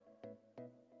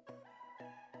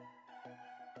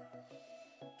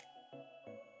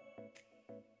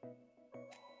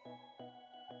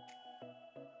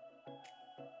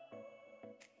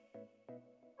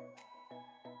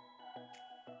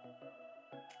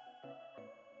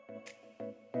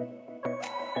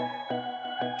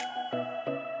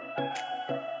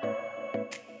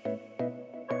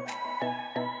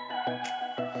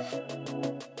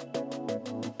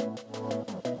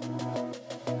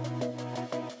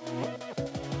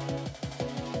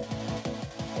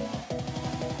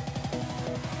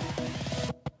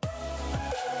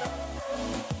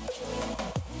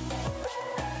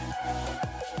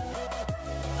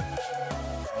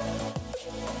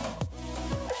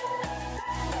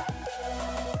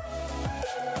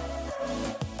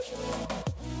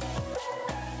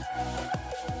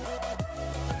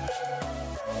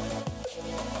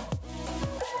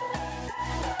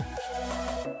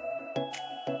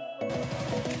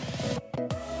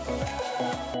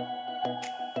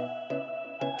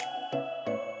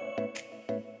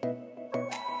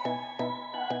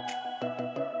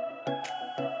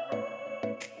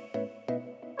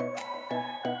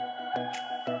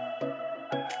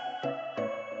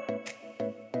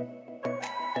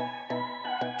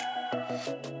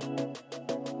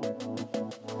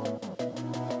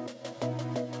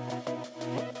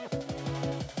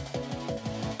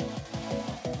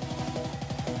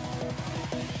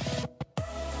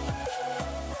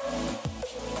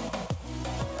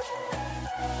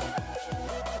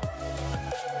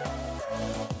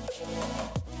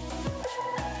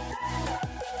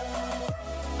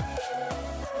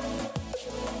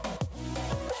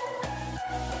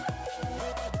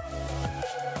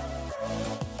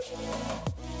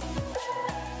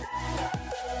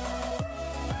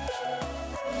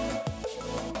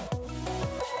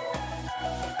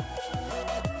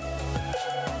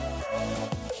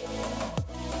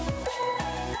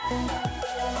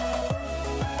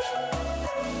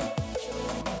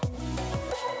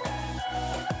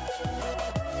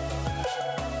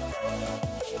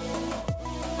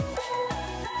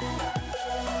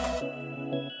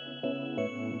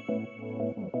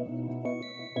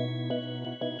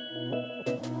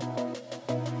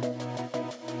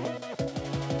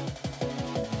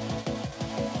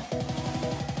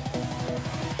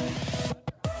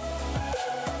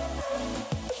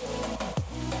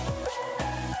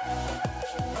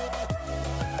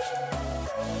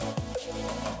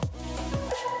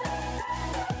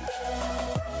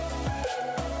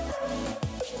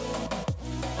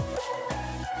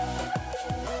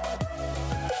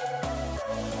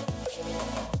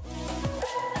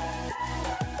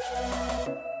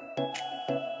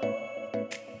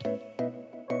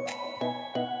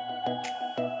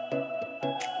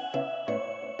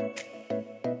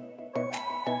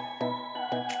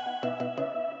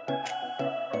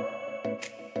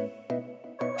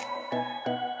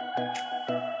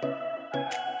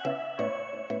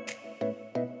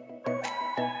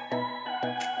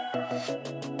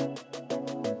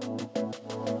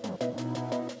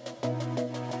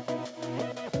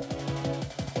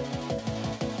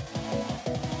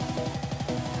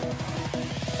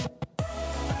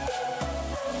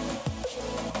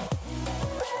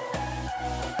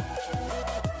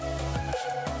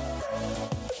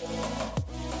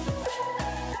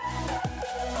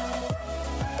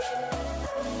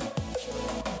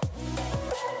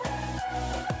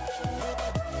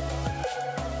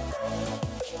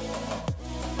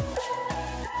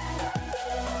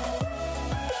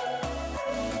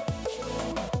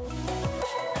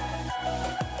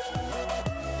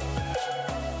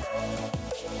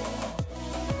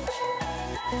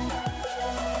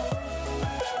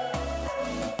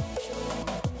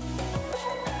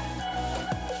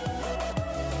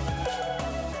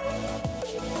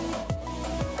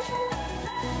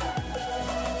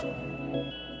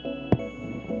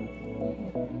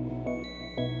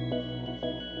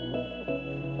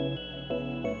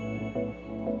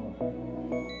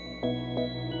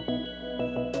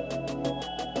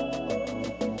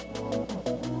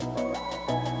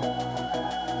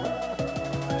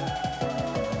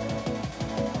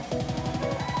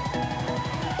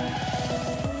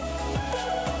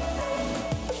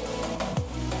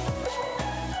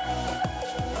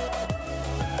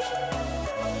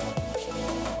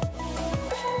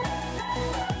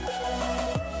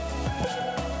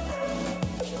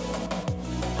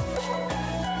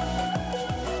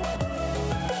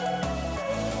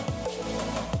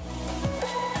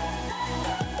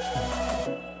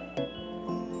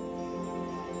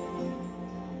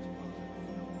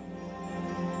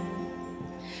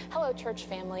Hello, church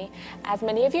family. As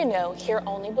many of you know, here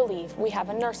Only Believe, we have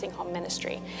a nursing home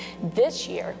ministry. This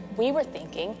year, we were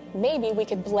thinking maybe we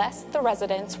could bless the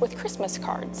residents with Christmas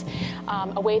cards.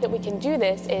 A way that we can do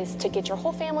this is to get your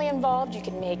whole family involved. You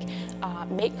can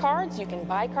make cards, you can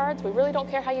buy cards. We really don't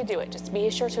care how you do it. Just be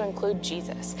sure to include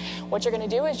Jesus. What you're going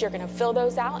to do is you're going to fill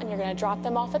those out and you're going to drop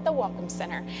them off at the Welcome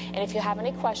Center. And if you have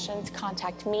any questions,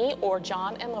 contact me or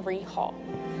John and Laree Hall.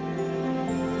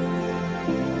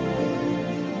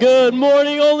 Good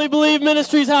morning, Only Believe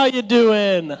Ministries. How you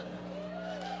doing?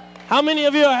 How many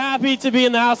of you are happy to be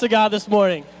in the house of God this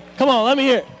morning? Come on, let me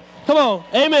hear it. Come on.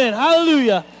 Amen.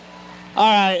 Hallelujah.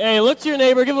 All right. Hey, look to your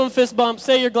neighbor. Give them a fist bump.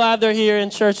 Say you're glad they're here in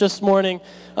church this morning.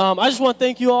 I just want to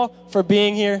thank you all for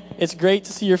being here. It's great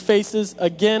to see your faces.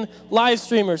 Again, live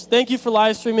streamers, thank you for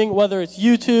live streaming, whether it's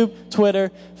YouTube,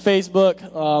 Twitter, Facebook,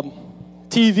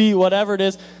 TV, whatever it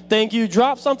is. Thank you.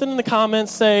 Drop something in the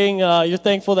comments saying you're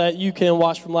thankful that you can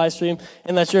watch from live stream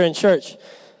and that you're in church.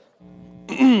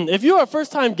 If you are a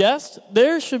first-time guest,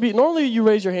 there should be, normally you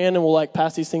raise your hand and we'll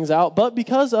pass these things out, but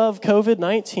because of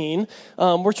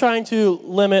COVID-19, we're trying to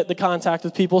limit the contact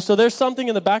with people. So there's something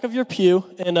in the back of your pew,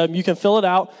 and you can fill it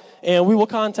out, and we will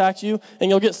contact you,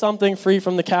 and you'll get something free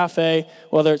from the cafe,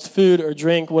 whether it's food or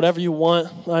drink, whatever you want.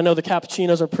 I know the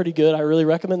cappuccinos are pretty good. I really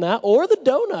recommend that. Or the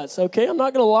donuts, okay? I'm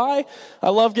not going to lie.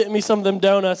 I love getting me some of them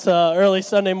donuts early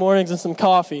Sunday mornings and some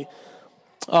coffee.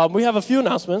 We have a few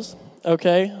announcements.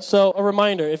 Okay, so a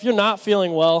reminder, if you're not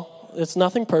feeling well, it's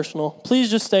nothing personal.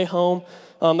 Please just stay home.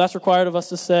 That's required of us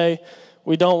to say.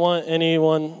 We don't want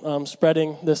anyone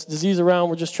spreading this disease around.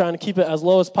 We're just trying to keep it as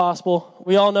low as possible.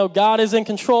 We all know God is in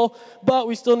control, but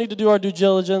we still need to do our due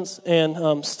diligence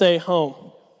and stay home.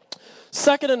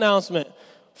 Second announcement,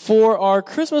 for our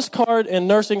Christmas card and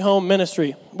nursing home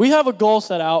ministry, we have a goal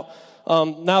set out.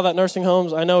 Now that nursing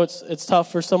homes, I know it's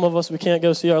tough for some of us. We can't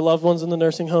go see our loved ones in the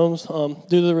nursing homes due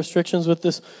to the restrictions with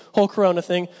this whole corona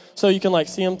thing. So you can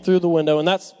see them through the window, and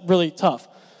that's really tough.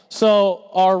 So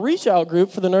our reach out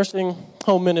group for the nursing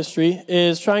home ministry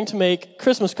is trying to make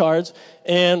Christmas cards,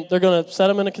 and they're going to set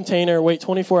them in a container, wait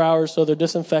 24 hours so they're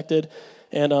disinfected,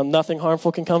 and nothing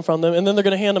harmful can come from them. And then they're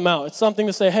going to hand them out. It's something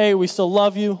to say, hey, we still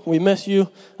love you. We miss you.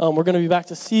 We're going to be back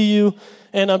to see you.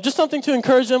 And just something to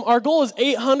encourage them. Our goal is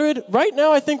 800. Right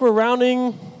now, I think we're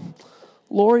rounding.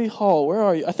 Lori Hall, where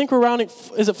are you? I think we're rounding.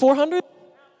 Is it 400?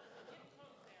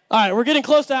 All right, we're getting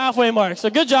close to halfway mark. So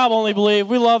good job, Only Believe.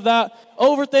 We love that.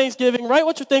 Over Thanksgiving, write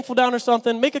what you're thankful down or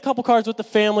something. Make a couple cards with the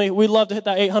family. We'd love to hit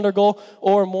that 800 goal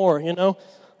or more,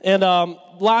 And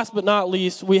last but not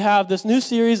least, we have this new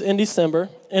series in December,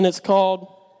 and it's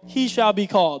called He Shall Be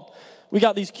Called. We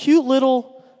got these cute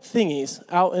little thingies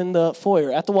out in the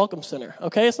foyer at the Welcome Center.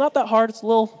 Okay, it's not that hard. It's a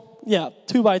little,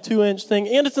 2 by 2 inch thing,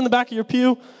 and it's in the back of your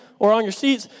pew or on your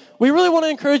seats. we really want to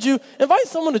encourage you, invite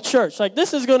someone to church. Like,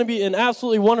 this is going to be an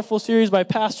absolutely wonderful series by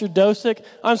Pastor Dosick.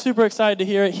 I'm super excited to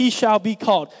hear it. He shall be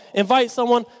called. Invite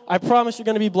someone. I promise you're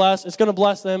going to be blessed. It's going to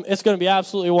bless them. It's going to be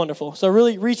absolutely wonderful. So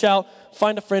really reach out,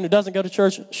 find a friend who doesn't go to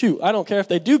church. Shoot, I don't care if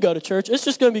they do go to church. It's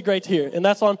just going to be great to hear. And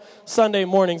that's on Sunday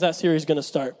mornings. That series is going to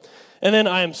start. And then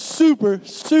I am super,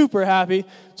 super happy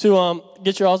to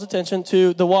get your all's attention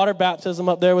to the water baptism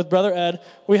up there with Brother Ed.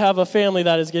 We have a family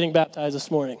that is getting baptized this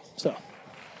morning. So.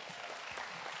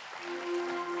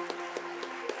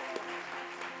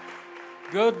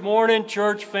 Good morning,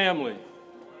 church family.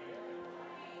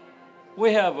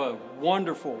 We have a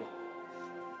wonderful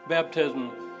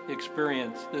baptism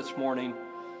experience this morning.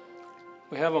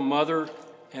 We have a mother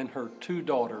and her 2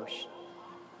 daughters.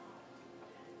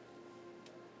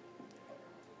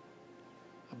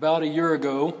 About a year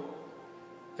ago,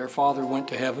 their father went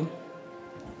to heaven,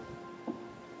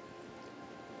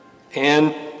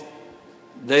 and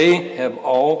they have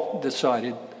all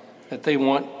decided that they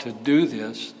want to do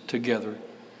this together,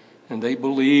 and they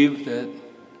believe that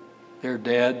their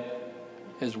dad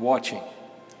is watching.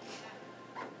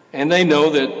 And they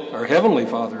know that our Heavenly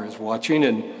Father is watching,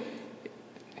 and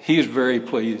He is very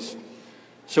pleased.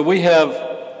 So we have,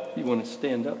 you want to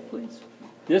stand up, please?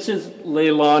 This is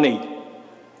Leilani.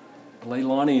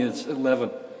 Leilani is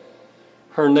 11.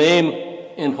 Her name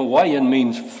in Hawaiian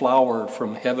means flower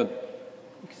from heaven.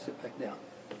 You can sit back down.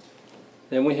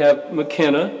 Then we have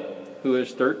McKenna, who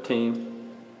is 13,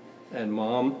 and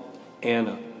Mom,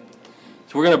 Anna.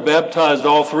 So we're going to baptize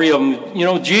all 3 of them. You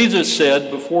know, Jesus said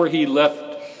before He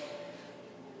left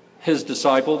His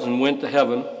disciples and went to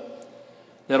heaven,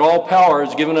 that all power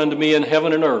is given unto me in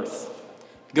heaven and earth.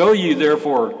 Go ye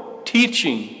therefore,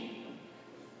 teaching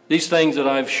these things that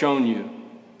I've shown you.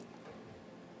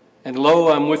 And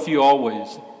lo, I'm with you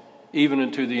always, even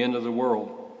unto the end of the world.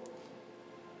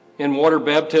 In water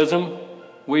baptism,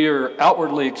 we are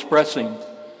outwardly expressing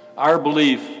our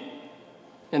belief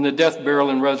in the death, burial,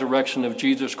 and resurrection of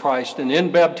Jesus Christ. And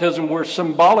in baptism, we're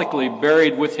symbolically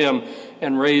buried with Him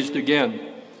and raised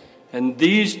again. And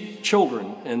these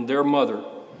children and their mother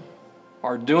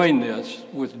are doing this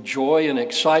with joy and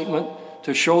excitement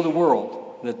to show the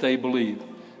world that they believe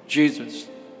Jesus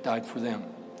died for them.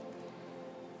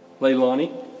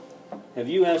 Leilani, have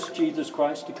you asked Jesus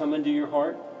Christ to come into your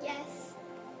heart? Yes.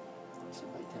 Sit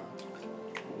right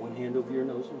down. Put one hand over your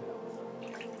nose and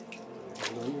mouth.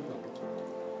 Hand on your nose.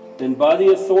 Then by the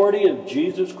authority of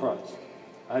Jesus Christ,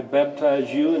 I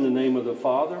baptize you in the name of the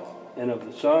Father, and of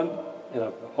the Son, and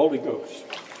of the Holy Ghost.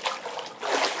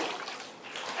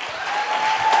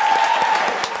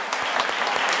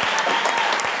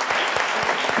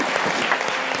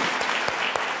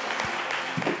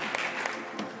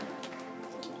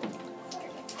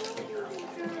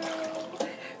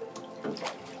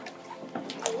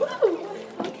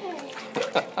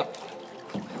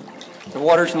 The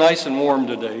water's nice and warm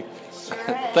today. Sure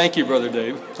Thank you, Brother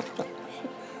Dave.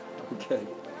 Okay.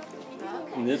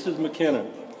 And this is McKenna.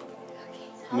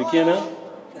 McKenna,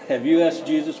 have you asked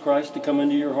Jesus Christ to come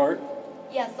into your heart?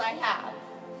 Yes, I have.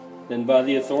 Then by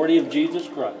the authority of Jesus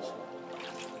Christ,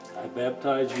 I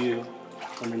baptize you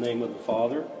in the name of the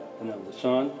Father, and of the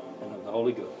Son, and of the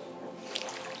Holy Ghost.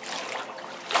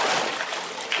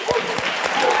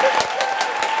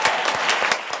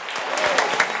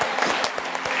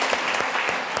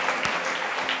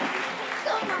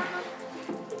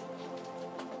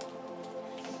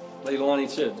 Leilani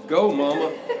said, "Go, Mama."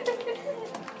 Go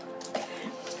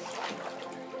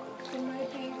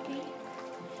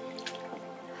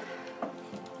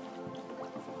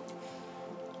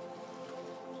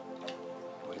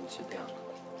ahead and sit down.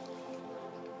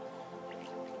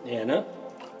 Anna,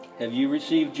 have you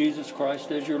received Jesus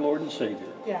Christ as your Lord and Savior?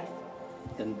 Yes.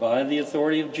 Then by the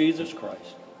authority of Jesus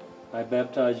Christ, I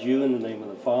baptize you in the name of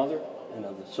the Father, and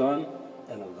of the Son,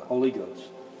 and of the Holy Ghost.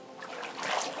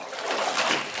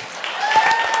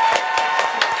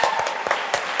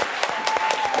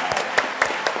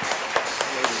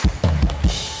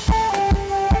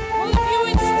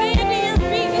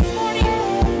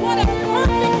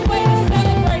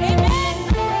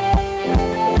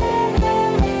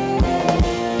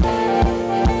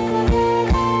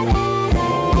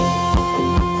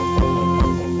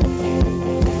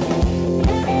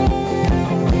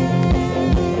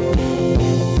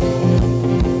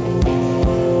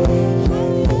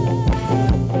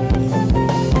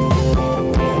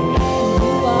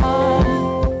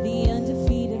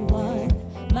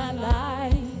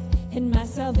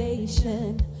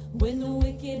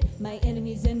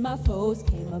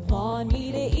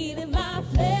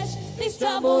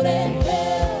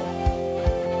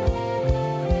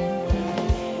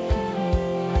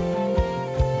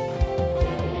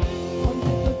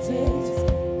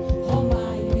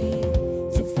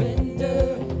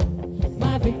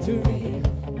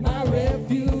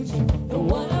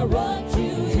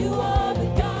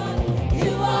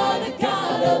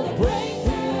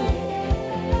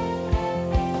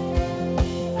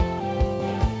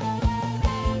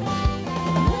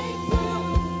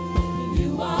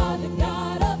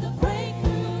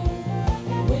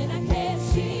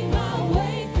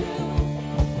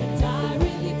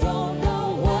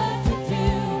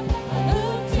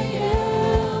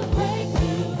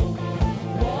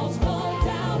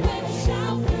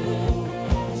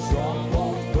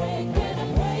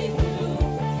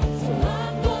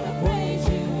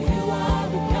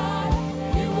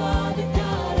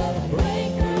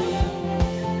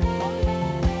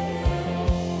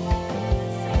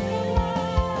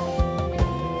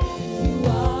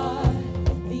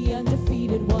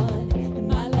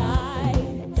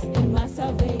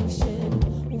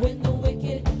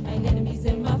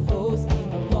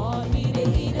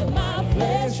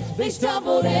 they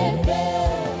stumbled and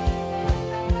fell.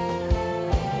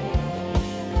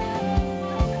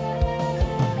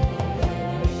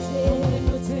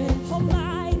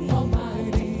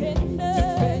 Almighty,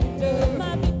 defender,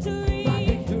 my victory,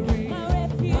 my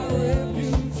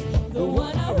refuge, the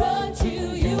one I run to.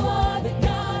 You are the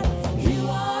God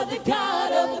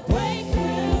of the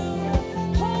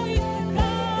breakthrough. Oh, He's the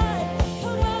God.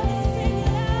 Come on, let's sing it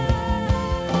out.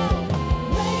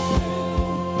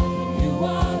 Breakthrough. You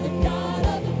are the God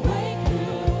of the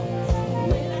breakthrough.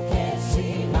 When I can't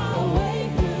see my way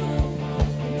through,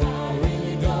 and I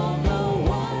really don't know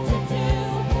what to do,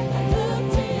 I look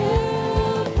to you.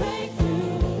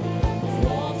 Breakthrough.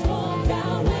 Walls fall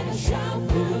down when I shout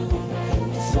through.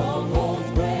 Strongholds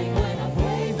break when I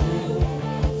pray through.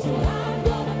 So I'm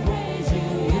gonna praise you.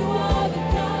 You are the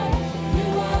God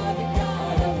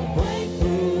of the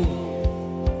breakthrough.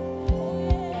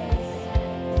 Oh, yes.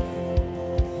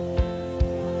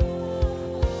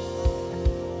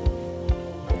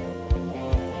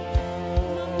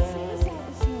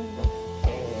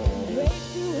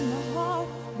 Breakthrough in my heart,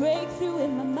 breakthrough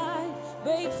in my mind,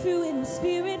 breakthrough in my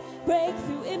spirit,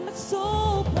 breakthrough in my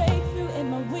soul, breakthrough in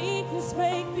my weakness,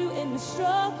 breakthrough in the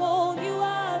struggle. You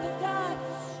are the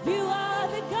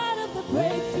God of the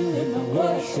breakthrough in my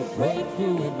worship,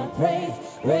 breakthrough in my praise,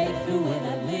 breakthrough when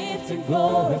I live to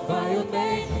glorify your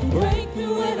name,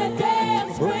 breakthrough when I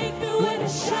dance, breakthrough when I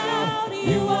shout.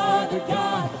 You are the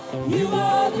God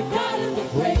of the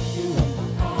breakthrough in my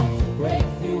heart,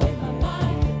 breakthrough in my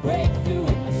mind, breakthrough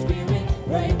in my spirit,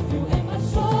 breakthrough in my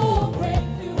soul,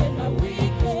 breakthrough in my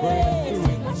weakness, breakthrough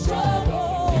in my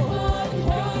struggle. You are the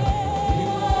God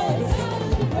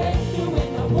of the breakthrough in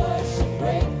my worship,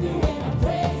 breakthrough in my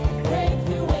praise,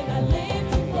 breakthrough when I live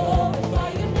to glorify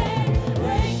your name,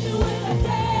 breakthrough when I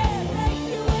dance,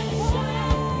 breakthrough when I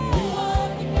shout. You are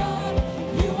the God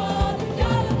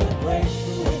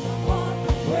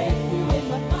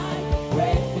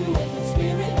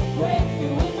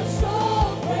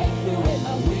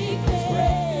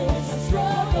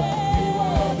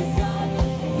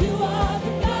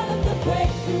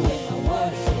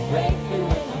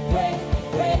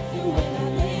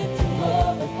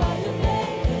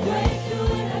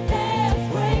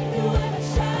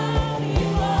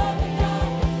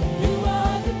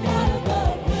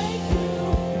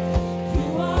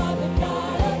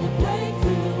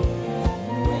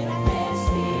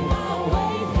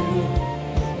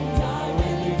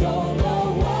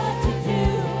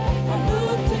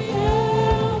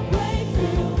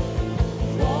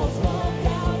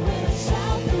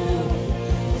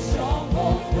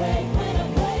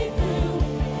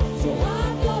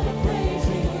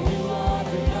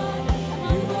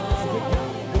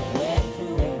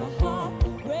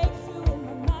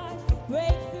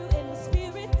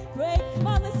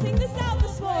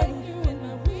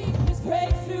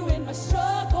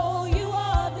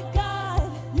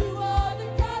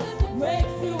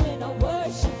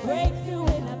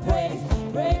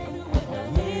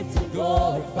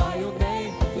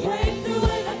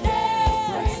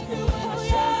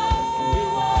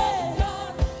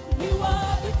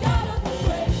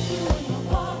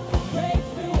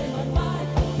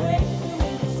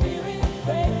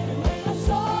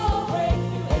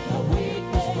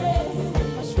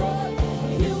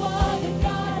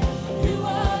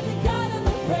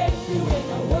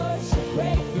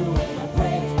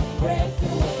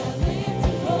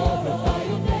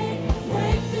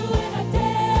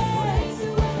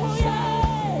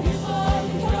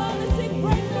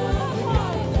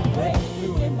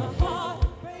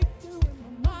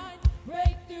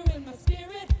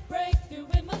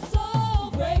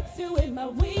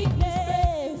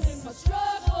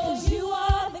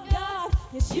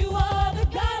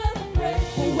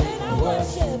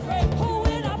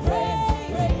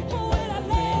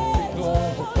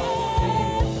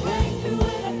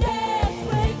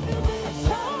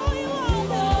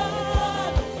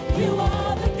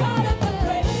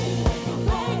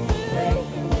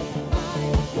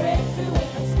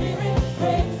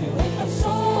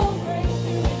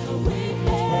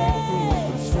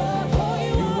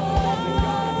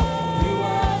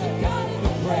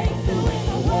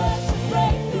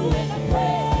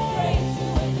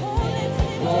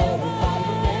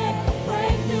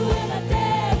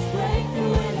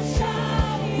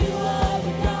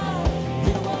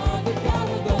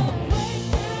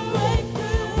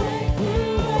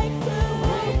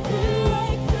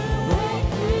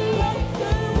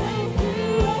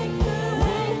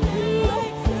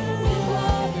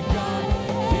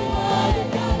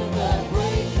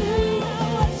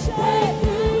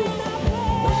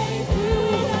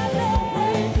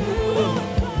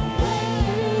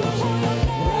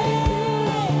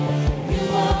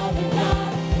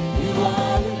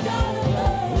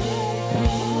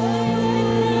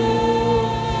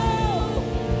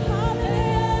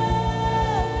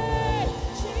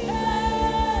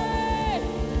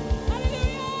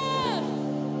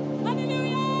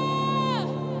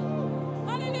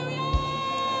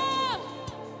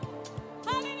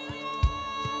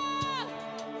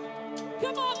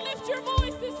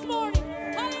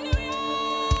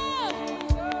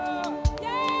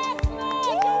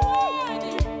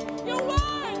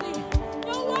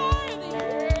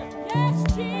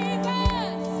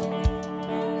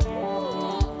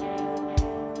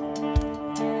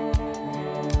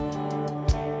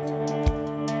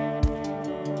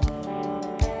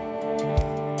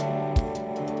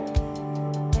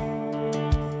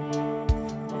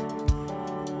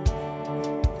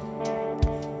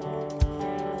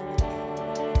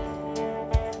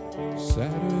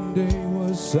when day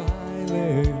was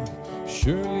silent,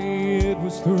 surely it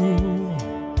was through.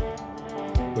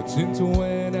 But since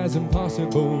when has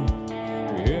impossible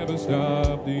ever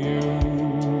stopped you?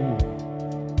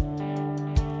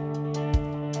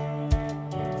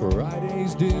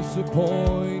 Friday's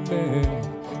disappointment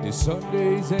is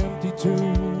Sunday's empty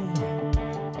tomb.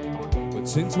 But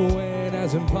since when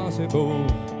has impossible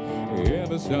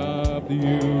ever stopped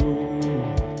you?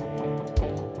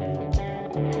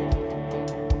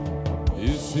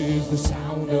 This is the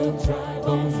sound of dry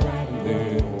bones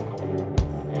rattling.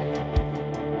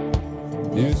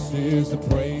 This is the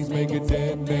praise, make a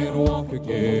dead man walk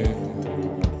again.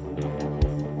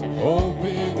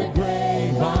 Open the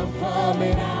grave, I'm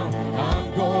coming out.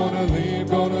 I'm gonna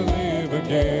live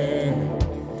again.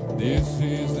 This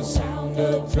is the sound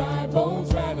of dry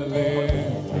bones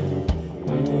rattling.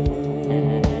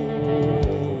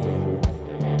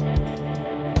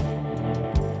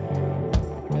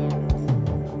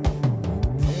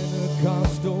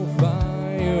 Pentecostal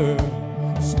fire,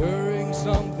 stirring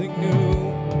something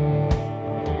new.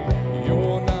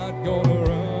 You're not gonna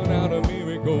run out of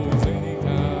miracles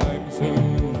anytime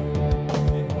soon.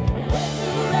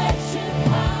 Resurrection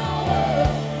power,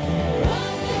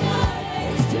 running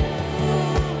eyes too.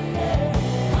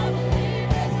 Yeah, I believe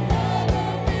there's another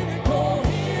miracle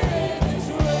here in this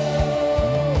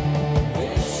room.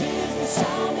 This is the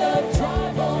sound of dry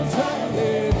bones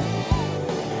rattling.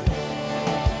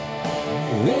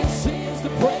 This is the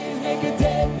praise, make a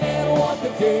dead man walk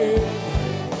again.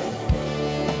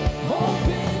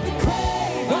 Open the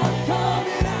grave, I'm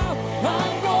coming out.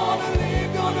 I'm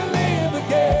gonna live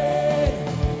again.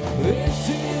 This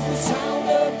is the sound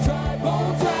of dry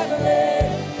bones rattling.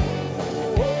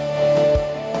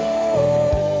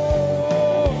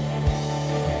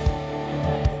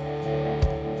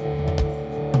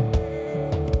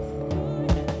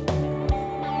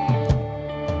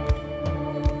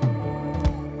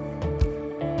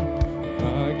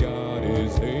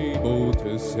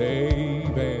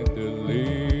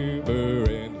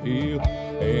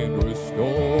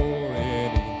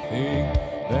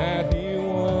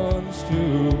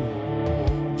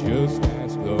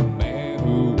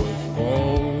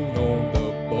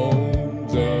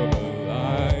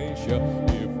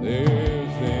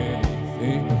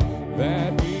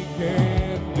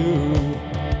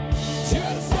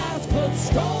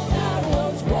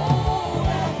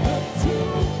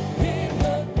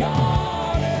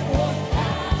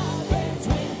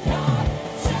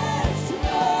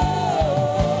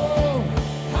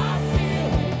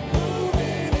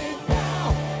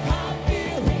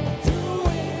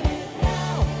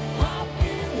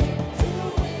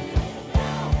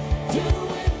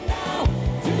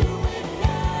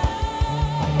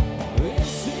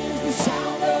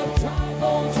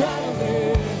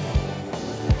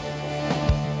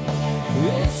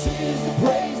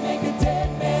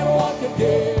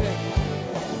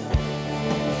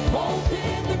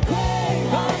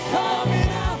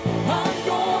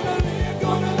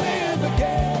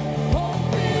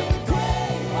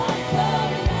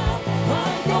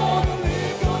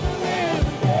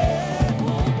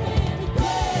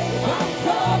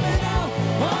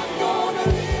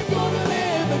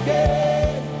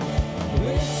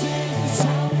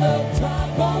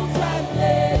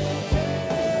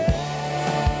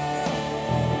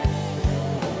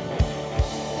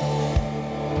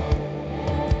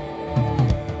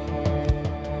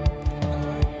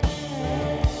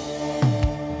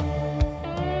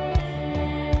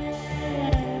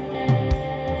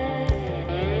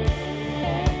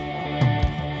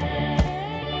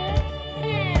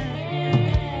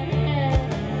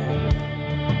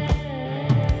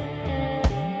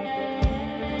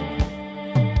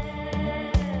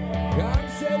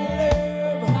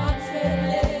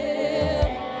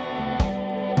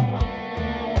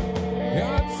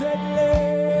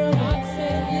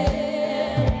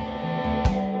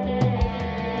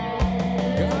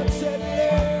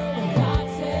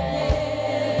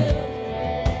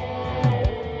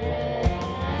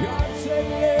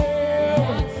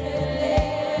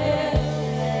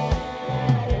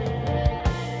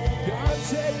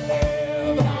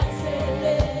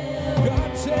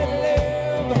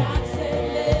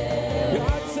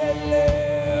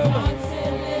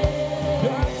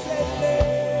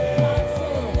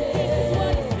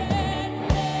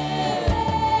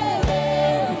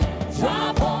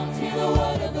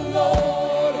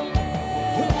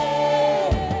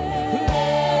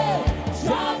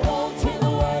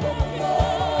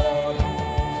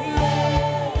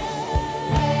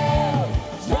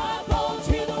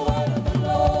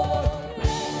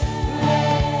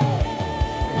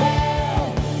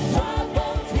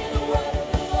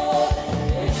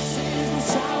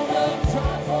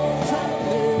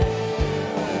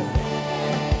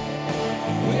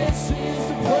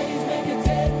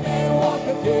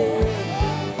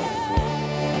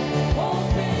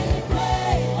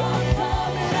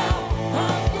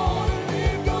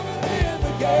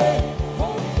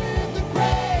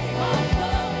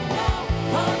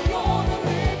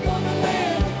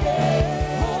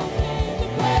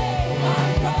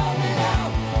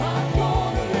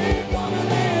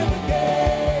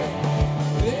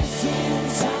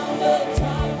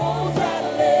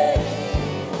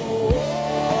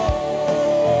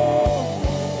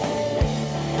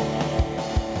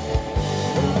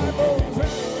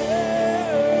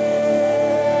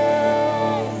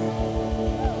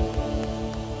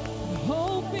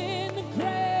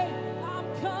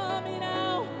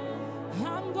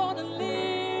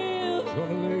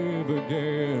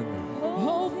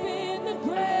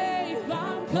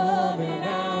 coming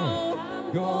out.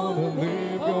 I'm gonna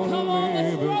live, gonna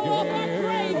live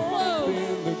again.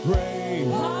 In the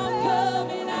grave, I'm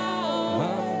coming out.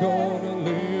 I'm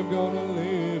gonna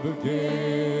live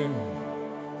again.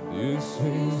 This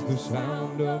is the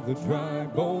sound of the dry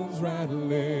bones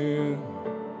rattling.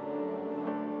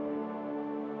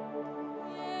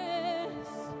 Yes.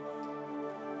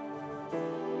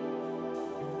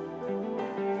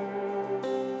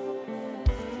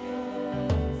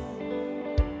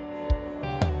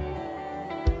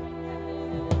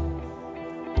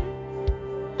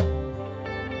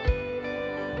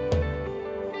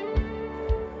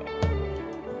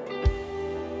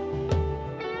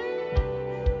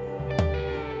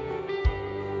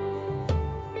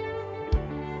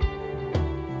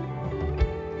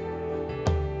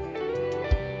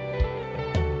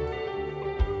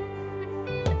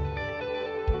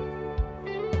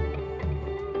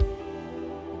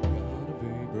 God of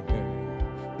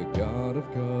Abraham, the God of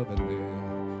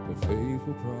covenant, the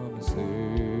faithful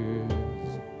promises.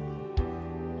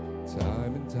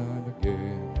 Time and time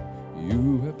again,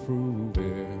 you have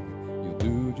proven you'll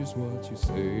do just what you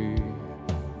say.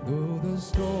 Though the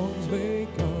storms may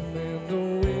come and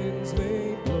the winds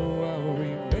may blow, I'll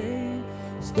remain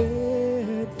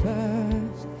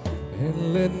steadfast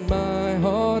and let my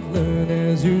heart learn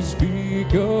as you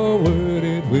speak a word,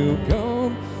 it will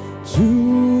come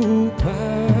to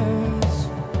pass.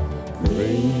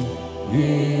 Great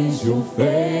is your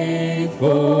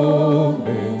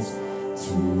faithfulness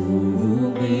to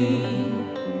me.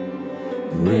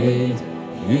 Great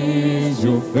is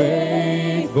your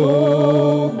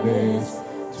faithfulness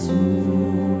to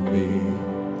me.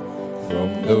 From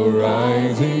the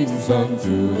rising sun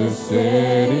to the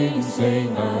setting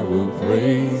sun, I will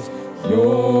praise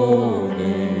your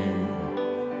name.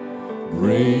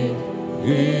 Great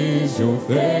is your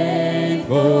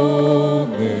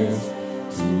faithfulness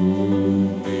to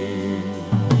me.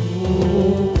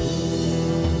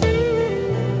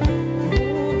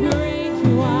 Great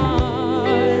you are,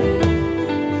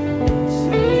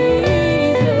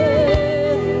 Jesus.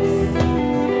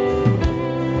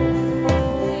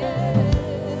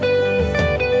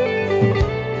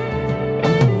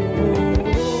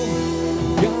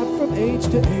 God, from age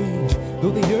to age,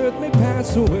 though the earth may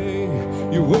pass away,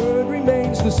 your word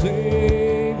remains the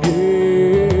same.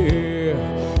 Yeah,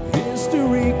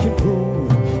 history can prove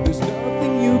there's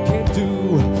nothing you can't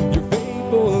do. You're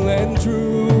faithful and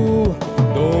true.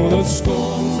 Though the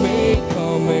storms may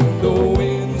come and the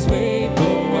winds may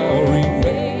blow, I'll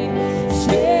remain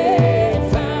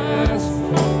steadfast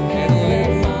and let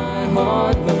my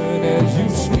heart learn as you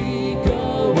speak a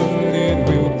word, it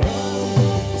will come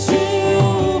to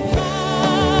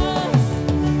pass.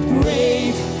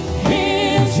 Great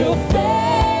is your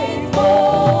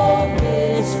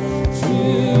faithfulness to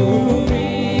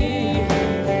me.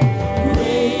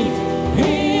 Great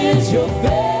is your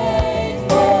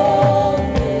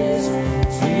faithfulness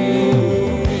to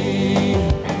me.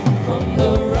 From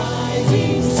the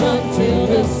rising sun till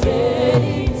the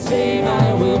setting sun,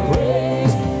 I will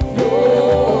praise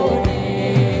your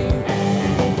name.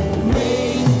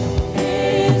 Great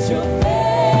is your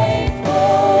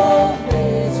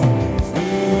faithfulness to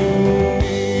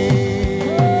me.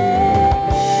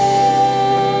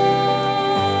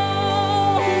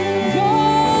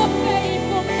 Your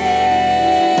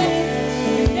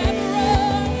faithfulness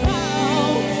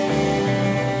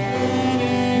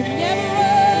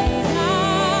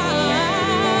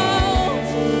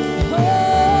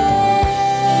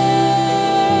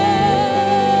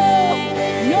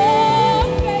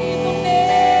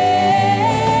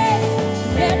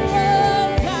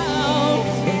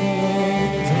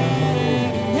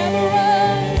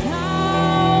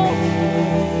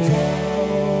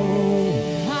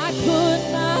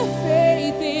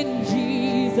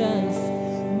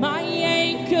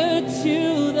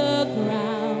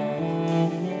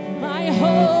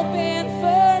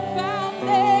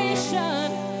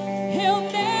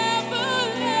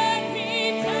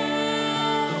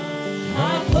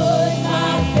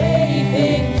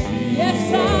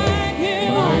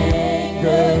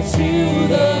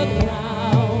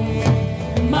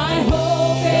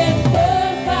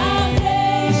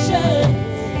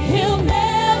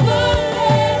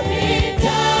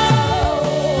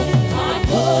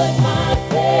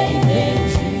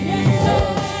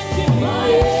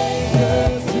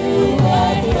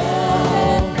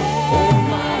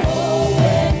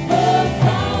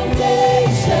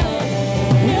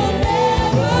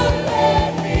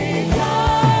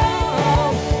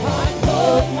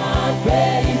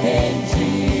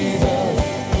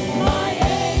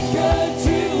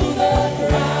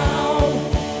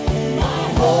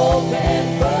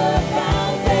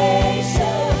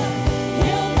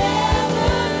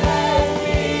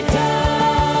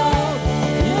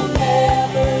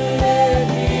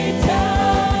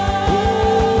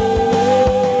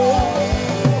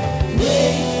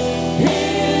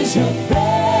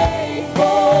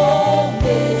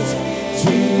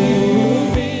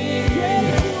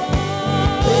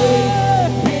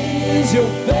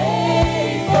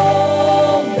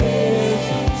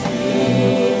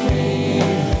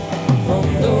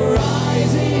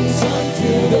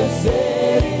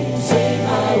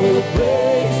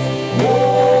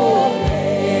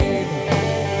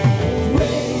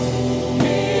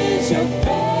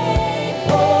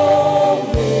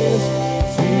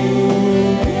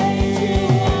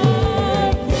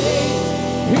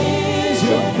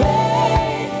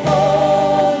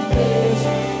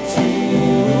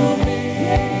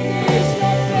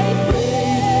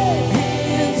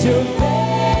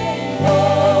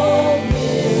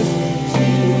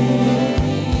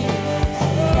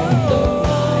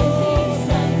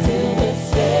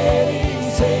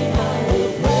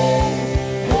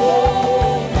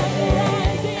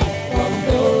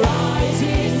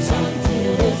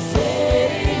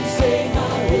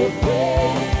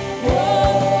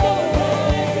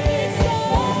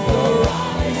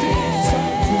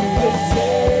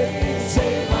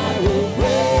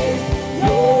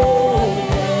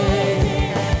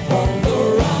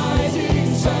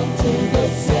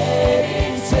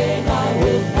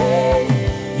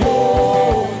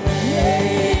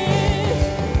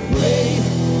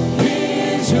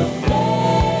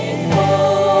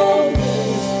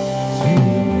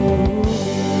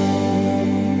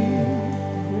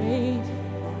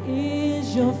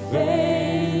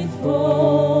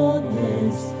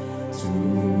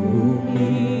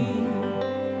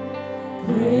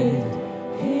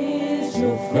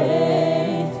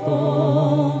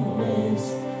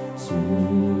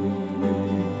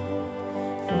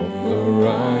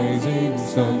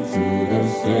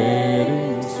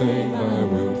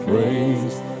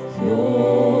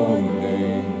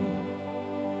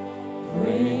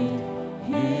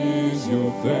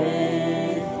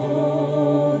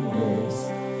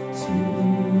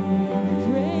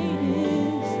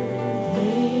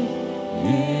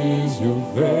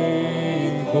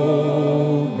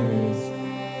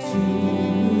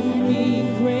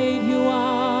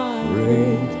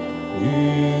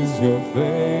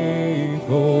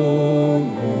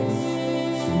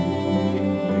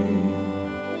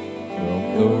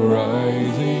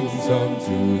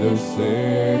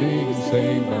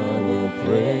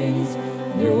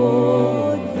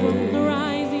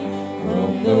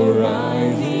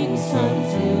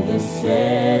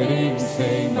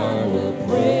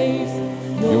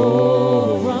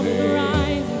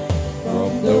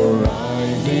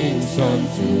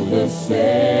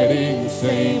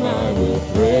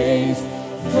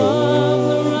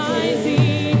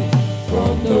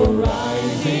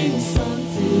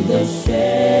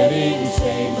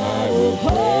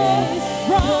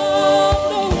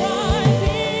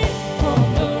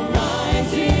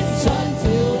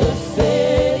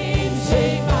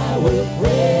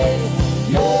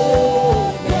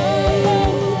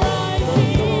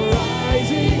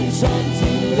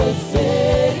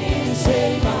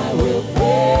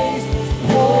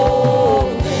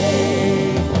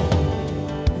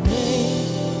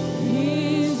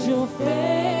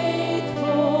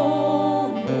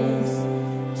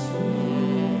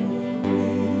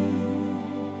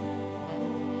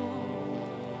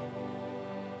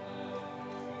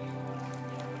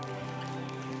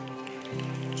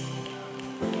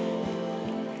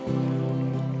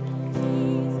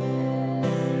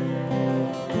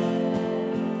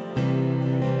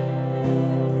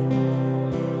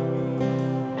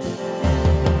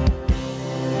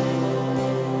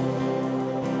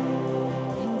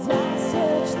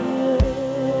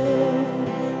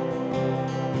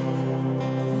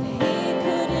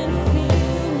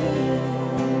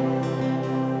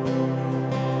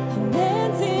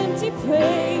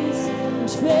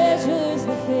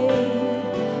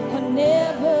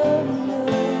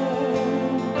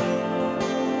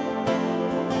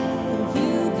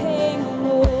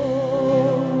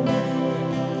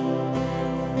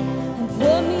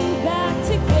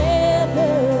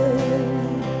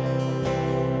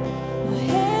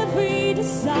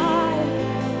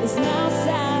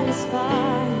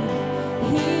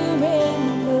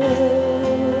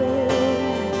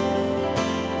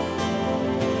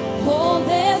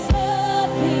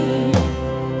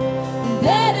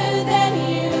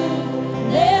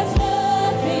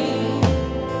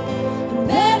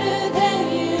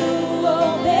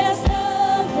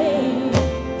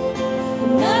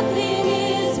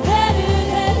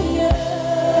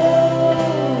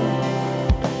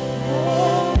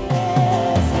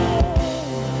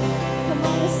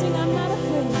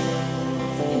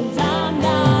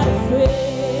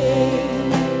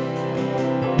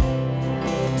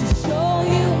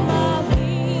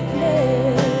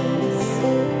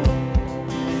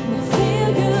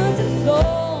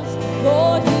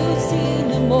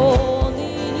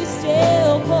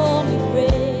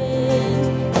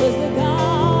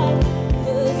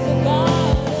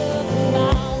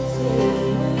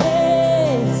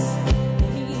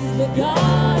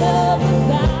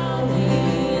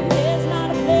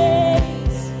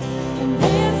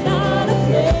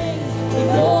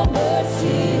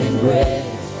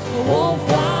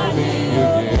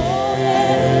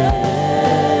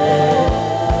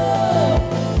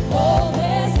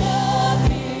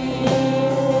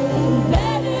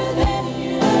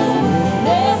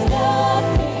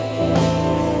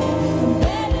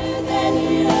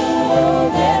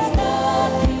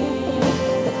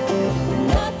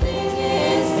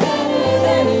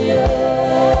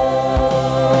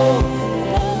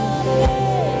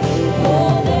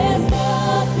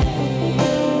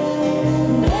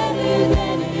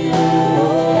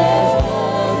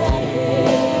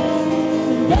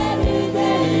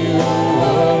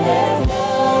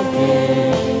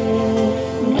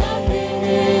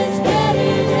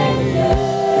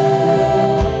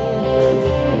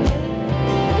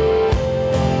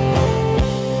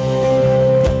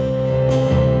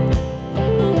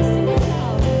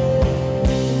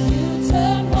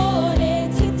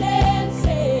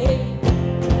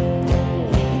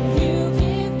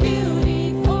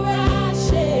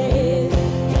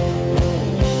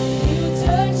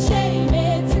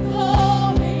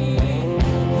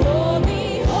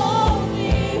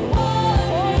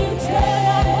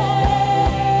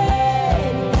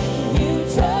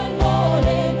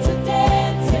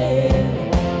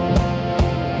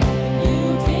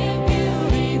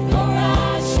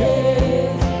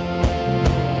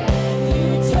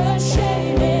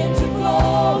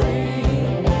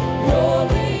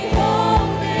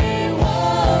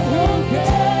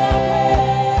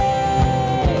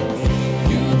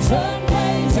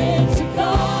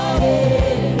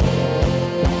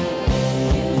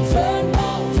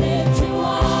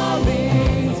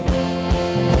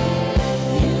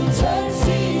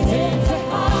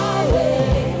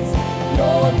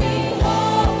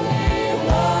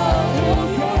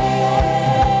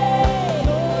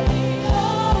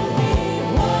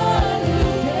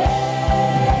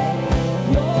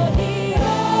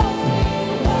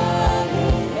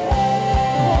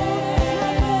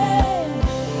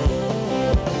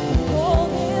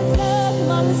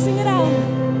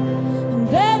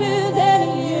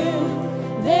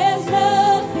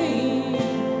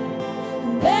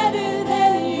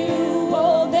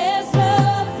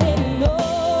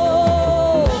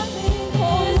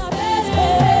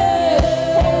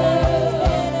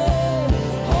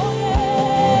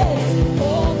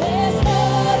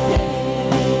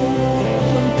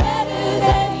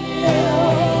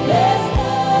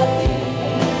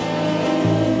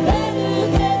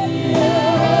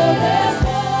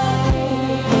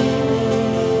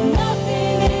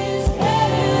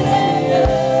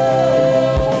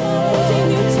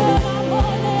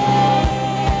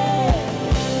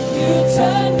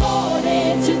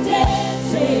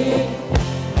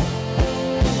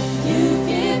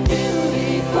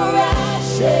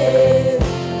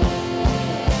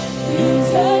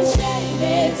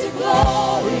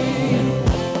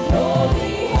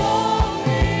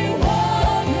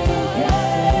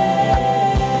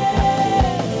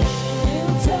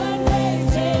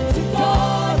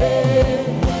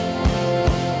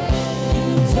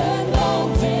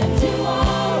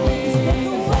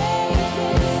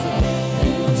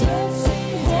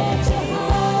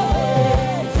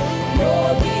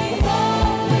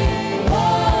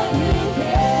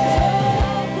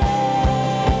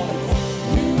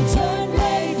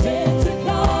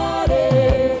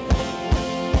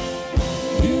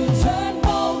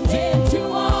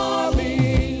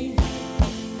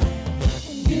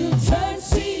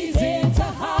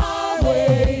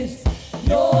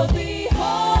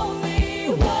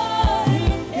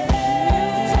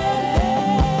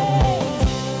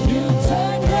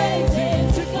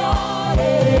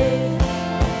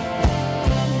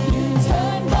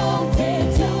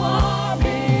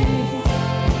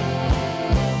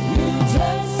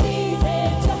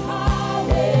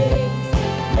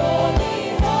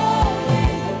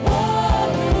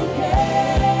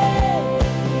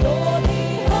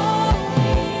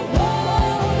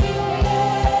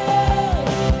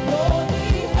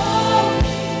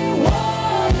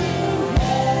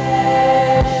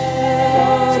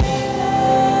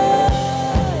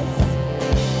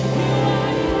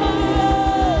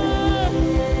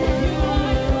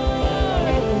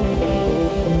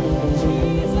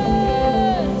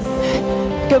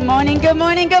Good morning, good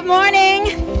morning, good morning.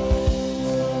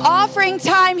 Offering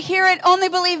time here at Only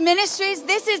Believe Ministries.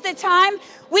 This is the time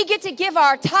we get to give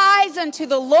our tithes unto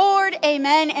the Lord,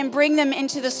 amen, and bring them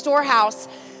into the storehouse.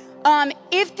 I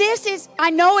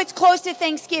know it's close to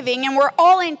Thanksgiving and we're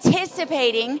all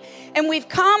anticipating and we've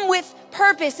come with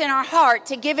purpose in our heart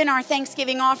to give in our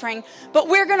Thanksgiving offering, but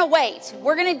we're going to wait.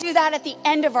 We're going to do that at the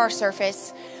end of our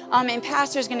service. And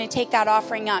Pastor's going to take that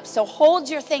offering up. So hold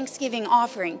your Thanksgiving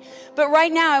offering. But right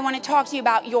now, I want to talk to you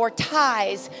about your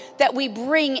tithes that we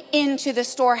bring into the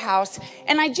storehouse.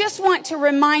 And I just want to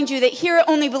remind you that here at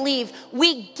Only Believe,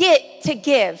 we get to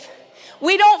give.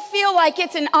 We don't feel like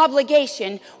it's an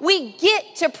obligation. We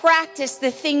get to practice the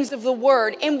things of the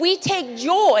Word, and we take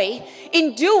joy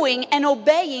in doing and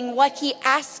obeying what He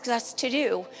asks us to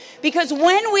do. Because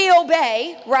when we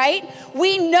obey, right,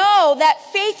 we know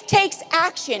that faith takes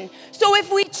action. So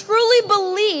if we truly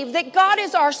believe that God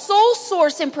is our sole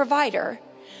source and provider,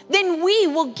 then we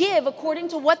will give according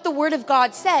to what the Word of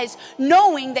God says,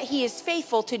 knowing that He is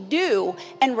faithful to do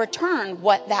and return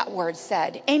what that Word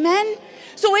said. Amen?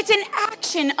 So it's an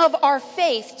action of our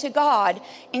faith to God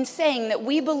in saying that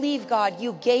we believe, God,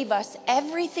 you gave us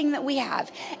everything that we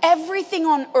have. Everything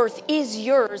on earth is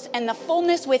yours and the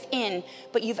fullness within,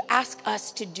 but you've asked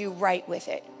us to do right with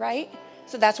it, right?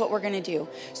 So that's what we're going to do.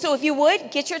 So if you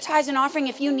would, get your tithes and offering.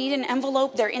 If you need an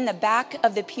envelope, they're in the back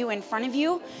of the pew in front of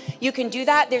you. You can do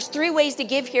that. There's 3 ways to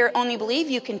give here at Only Believe.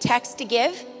 You can text to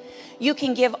give. You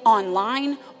can give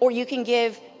online, or you can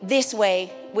give this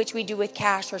way, which we do with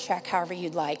cash or check, however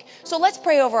you'd like. So let's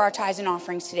pray over our tithes and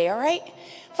offerings today, all right?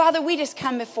 Father, we just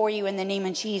come before you in the name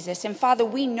of Jesus. And Father,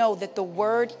 we know that the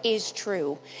word is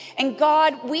true. And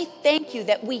God, we thank you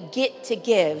that we get to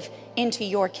give into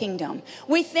your kingdom.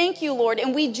 We thank you, Lord,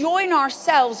 and we join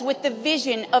ourselves with the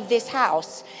vision of this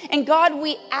house. And God,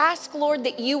 we ask, Lord,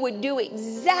 that you would do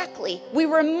exactly. We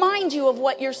remind you of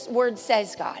what your word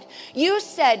says, God. You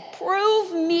said,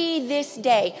 prove me this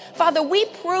day. Father, we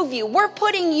prove you. We're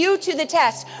putting you to the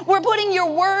test. We're putting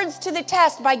your words to the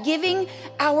test by giving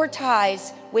our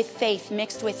tithes with faith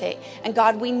mixed with it. And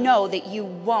God, we know that you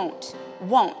won't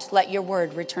let your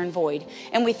word return void.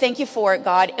 And we thank you for it,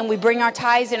 God. And we bring our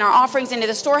tithes and our offerings into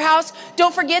the storehouse.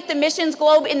 Don't forget the missions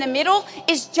globe in the middle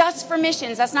is just for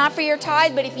missions. That's not for your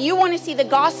tithe, but if you want to see the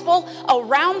gospel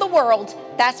around the world,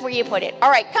 that's where you put it. All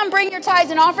right, come bring your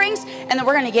tithes and offerings, and then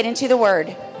we're going to get into the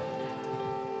word.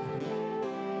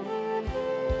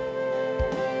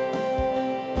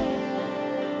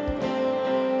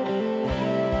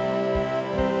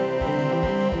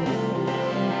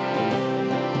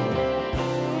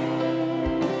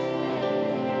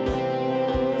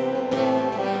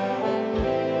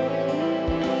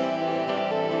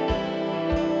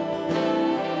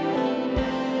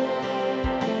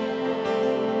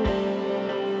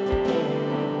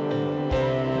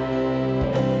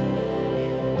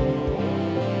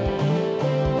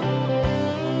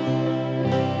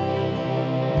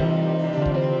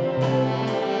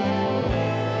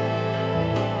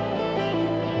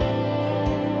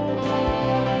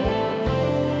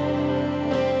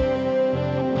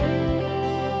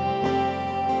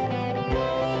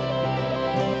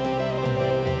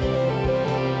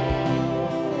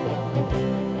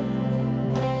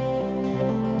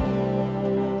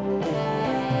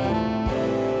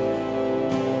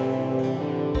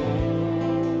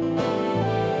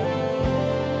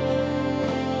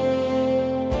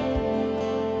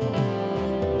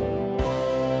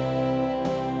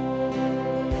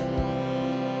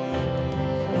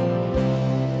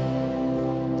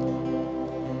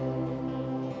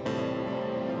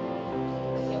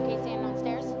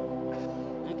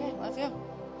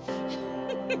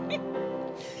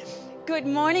 Good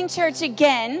morning, church,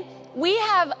 again. We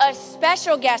have a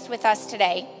special guest with us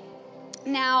today.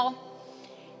 Now,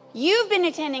 you've been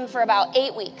attending for about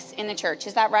 8 weeks in the church,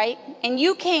 is that right? And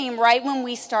you came right when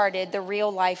we started the Real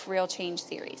Life, Real Change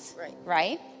series,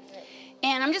 right?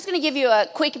 And I'm just going to give you a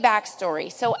quick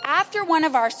backstory. So after one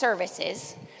of our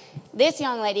services, this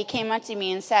young lady came up to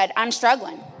me and said, I'm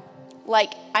struggling.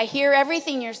 Like, I hear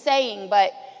everything you're saying,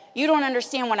 but you don't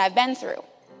understand what I've been through.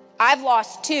 I've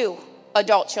lost 2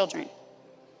 adult children.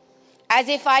 As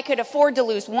if I could afford to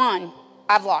lose 1,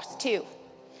 I've lost 2.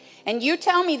 And you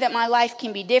tell me that my life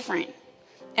can be different,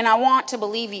 and I want to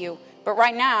believe you, but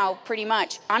right now, pretty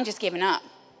much, I'm just giving up.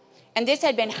 And this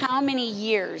had been how many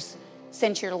years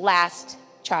since your last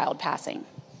child passing?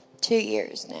 2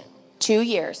 years now. 2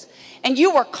 years. And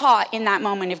you were caught in that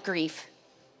moment of grief.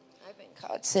 I've been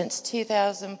caught since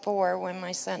 2004 when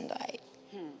my son died.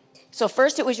 So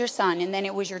first it was your son, and then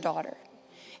it was your daughter.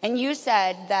 And you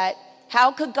said that how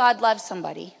could God love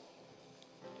somebody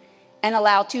and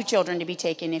allow 2 children to be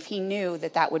taken if he knew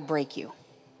that that would break you?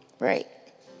 Right.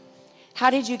 How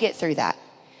did you get through that?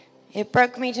 It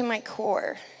broke me to my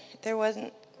core. There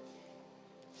wasn't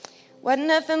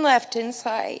nothing left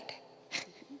inside,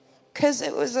 because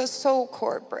it was a soul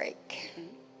core break.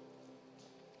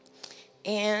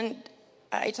 And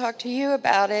I talked to you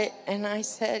about it, and I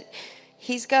said,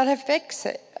 he's got to fix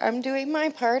it. I'm doing my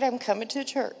part. I'm coming to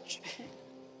church.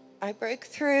 I broke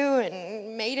through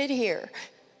and made it here.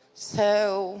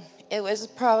 So it was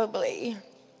probably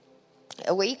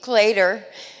a week later,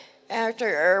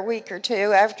 or a week or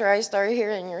two after I started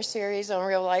hearing your series on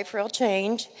Real Life, Real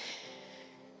Change.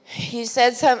 You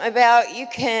said something about you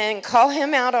can call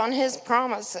him out on his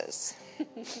promises.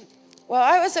 Well,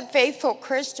 I was a faithful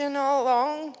Christian all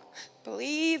along.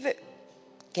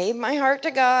 Gave my heart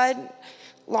to God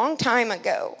long time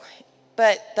ago.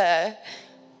 But the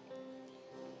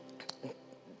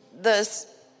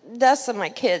deaths of my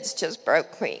kids just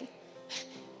broke me.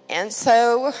 And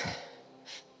so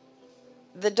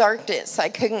the darkness, I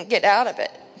couldn't get out of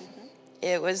it.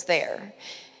 It was there.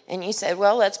 And you said,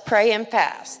 well, let's pray and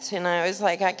fast. And I was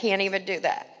like, I can't even do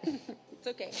that. It's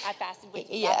okay. I fasted with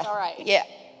you. Yeah. That's all right. Yeah.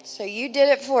 So you did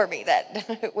it for me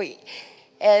that week.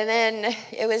 And then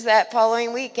it was that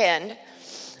following weekend.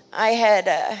 I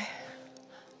had,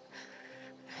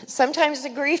 sometimes the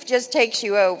grief just takes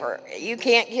you over. You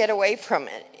can't get away from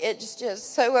it. It's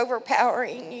just so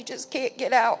overpowering. You just can't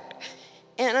get out.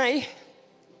 And I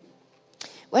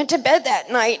went to bed that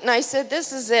night and I said,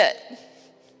 this is it.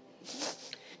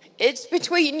 It's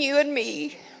between you and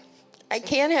me. I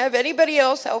can't have anybody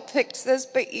else help fix this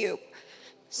but you.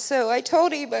 So I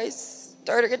told him, I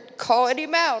started calling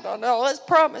him out on all his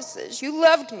promises. You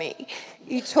loved me.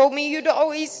 You told me you'd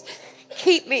always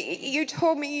keep me. You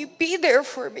told me you'd be there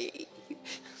for me.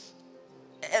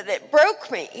 And it broke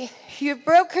me. You've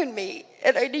broken me.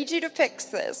 And I need you to fix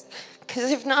this. Because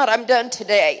if not, I'm done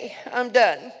today. I'm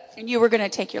done. And you were going to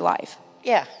take your life.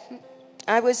 Yeah.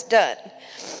 I was done.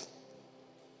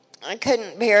 I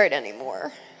couldn't bear it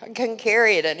anymore. I couldn't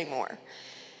carry it anymore.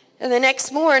 And the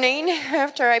next morning,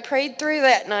 after I prayed through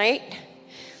that night,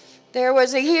 there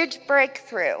was a huge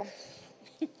breakthrough.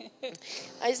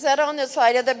 I sat on the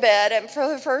side of the bed, and for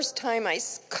the first time, I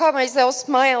caught myself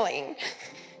smiling.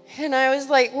 And I was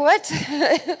like, what?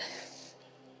 And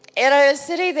I was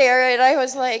sitting there, and I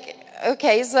was like,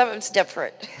 okay, something's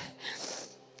different.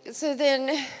 So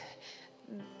then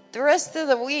the rest of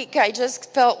the week, I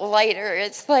just felt lighter.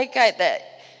 It's like that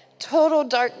total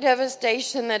dark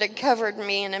devastation that had covered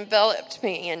me and enveloped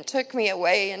me and took me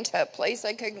away into a place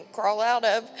I couldn't crawl out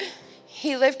of.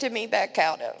 He lifted me back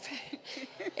out of.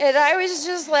 And I was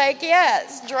just like,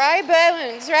 yes, dry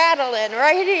bones rattling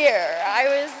right here. I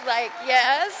was like,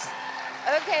 yes,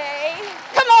 okay.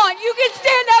 Come on, you can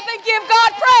stand up and give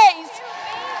God praise.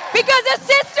 Because a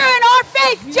sister in our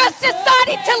faith just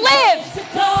decided to live.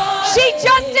 She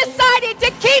just decided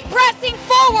to keep pressing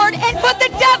forward and put the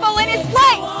devil in his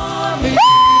place.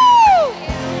 Woo!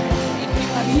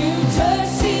 You turn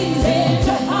seas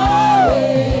into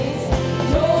highways.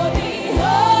 You're the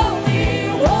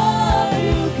only one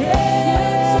who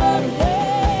can.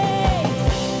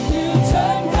 You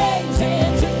turn graves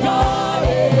into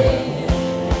gardens.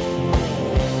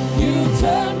 You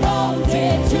turn bones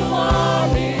into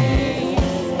armies.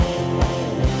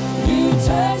 You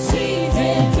turn seas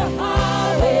into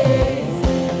highways.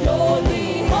 You're the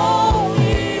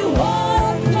only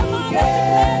one who can.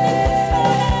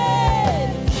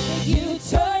 You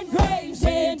turn graves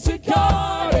into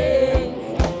gardens.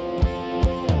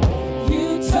 You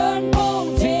turn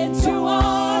bones into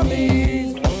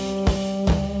armies.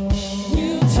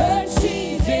 You turn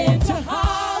seas into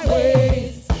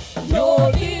highways. You're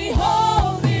the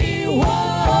only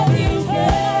one who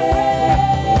can.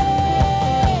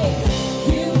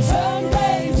 You turn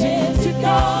graves into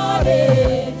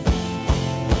gardens.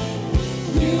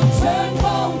 You turn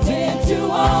bones into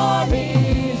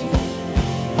armies.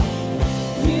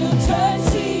 You turn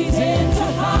seas into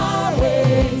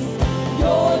highways.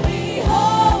 You're the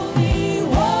only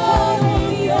one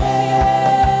who can.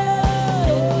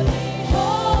 You're the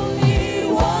only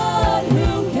one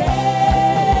who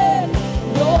can.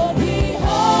 You're the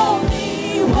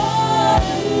only one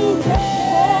who can.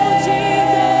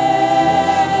 Jesus,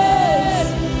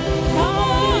 come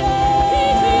on,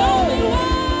 He's the only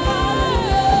one.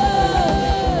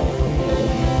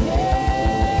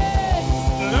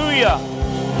 Hallelujah.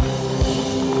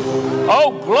 Oh,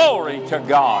 glory to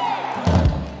God.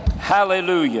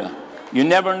 Hallelujah. You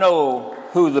never know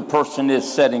who the person is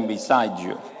sitting beside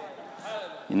you.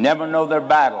 You never know their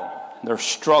battle, their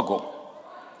struggle.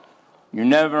 You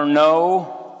never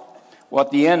know what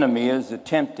the enemy is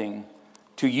attempting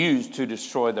to use to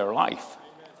destroy their life.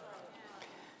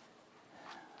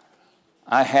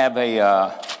 I have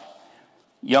a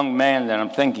young man that I'm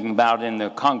thinking about in the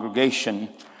congregation.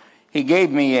 He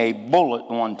gave me a bullet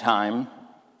one time,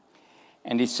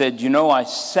 and he said, I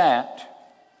sat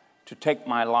to take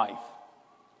my life.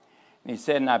 And he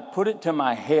said, and I put it to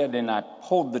my head and I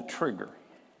pulled the trigger.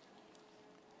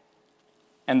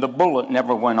 And the bullet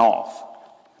never went off.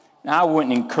 Now, I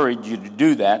wouldn't encourage you to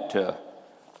do that to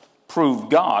prove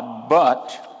God,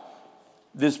 but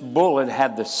this bullet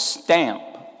had the stamp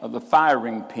of the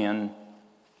firing pin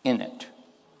in it.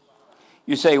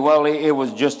 You say, well, it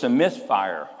was just a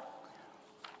misfire.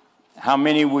 How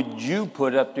many would you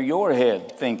put up to your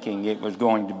head thinking it was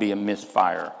going to be a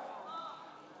misfire?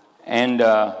 And,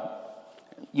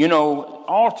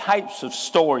 all types of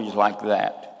stories like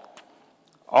that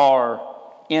are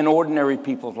in ordinary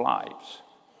people's lives.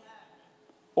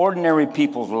 Ordinary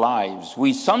people's lives.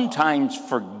 We sometimes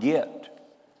forget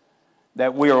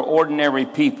that we are ordinary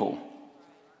people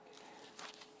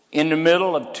in the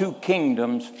middle of two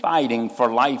kingdoms fighting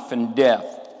for life and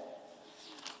death.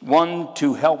 One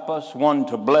to help us, one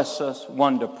to bless us,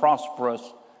 one to prosper us,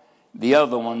 the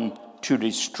other one to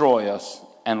destroy us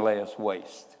and lay us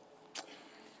waste.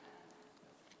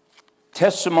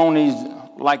 Testimonies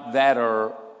like that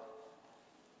are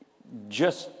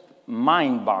just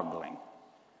mind-boggling.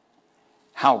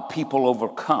 How people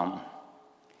overcome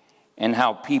and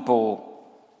how people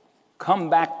come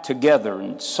back together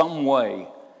in some way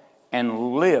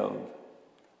and live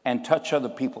and touch other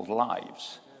people's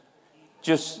lives.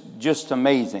 Just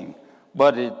amazing.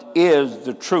 But it is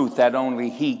the truth that only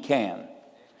He can.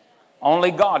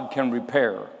 Only God can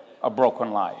repair a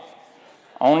broken life.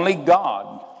 Only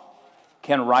God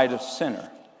can right a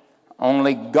sinner.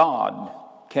 Only God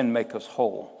can make us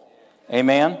whole.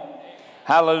 Amen?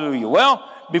 Hallelujah. Well,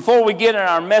 before we get in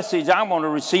our message, I want to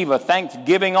receive a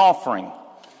Thanksgiving offering.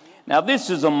 Now, this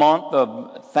is a month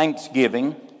of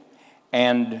Thanksgiving,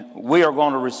 and we are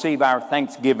going to receive our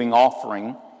Thanksgiving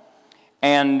offering.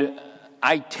 And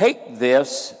I take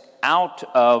this out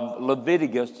of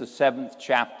Leviticus, the 7th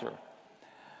chapter.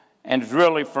 And it's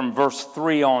really from verse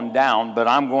 3 on down, but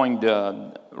I'm going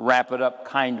to wrap it up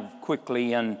kind of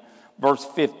quickly in verse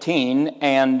 15.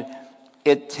 And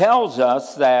it tells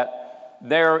us that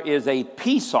there is a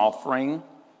peace offering,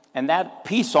 and that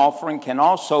peace offering can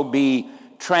also be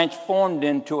transformed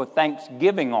into a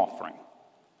thanksgiving offering.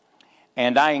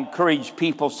 And I encourage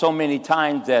people so many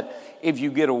times that if you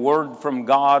get a word from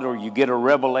God or you get a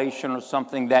revelation or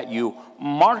something, that you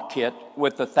mark it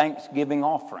with the thanksgiving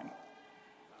offering.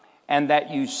 And that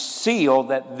you seal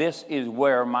that this is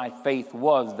where my faith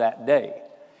was that day.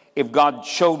 If God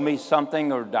showed me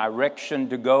something or direction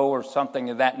to go or something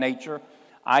of that nature,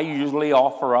 I usually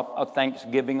offer up a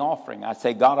thanksgiving offering. I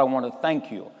say, God, I want to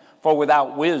thank you. For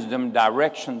without wisdom,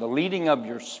 direction, the leading of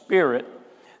your Spirit,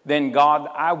 then God,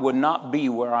 I would not be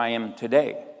where I am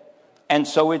today. And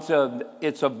so it's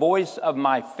a voice of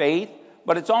my faith,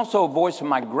 but it's also a voice of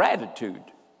my gratitude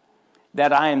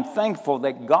that I am thankful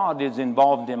that God is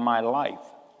involved in my life.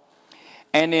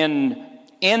 And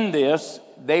in this,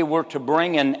 they were to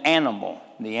bring an animal.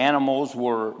 The animals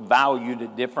were valued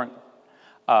at different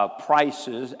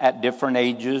prices at different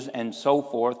ages and so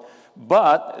forth,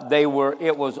 but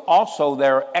it was also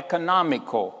their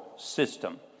economical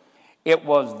system. It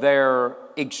was their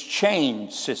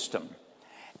exchange system.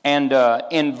 And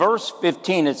in verse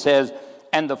 15 it says,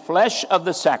 and the flesh of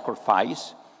the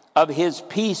sacrifice of his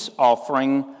peace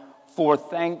offering for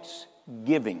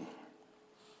thanksgiving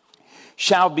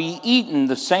shall be eaten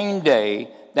the same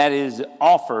day that is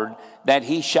offered, that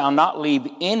he shall not leave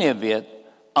any of it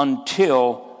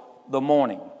until the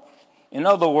morning. In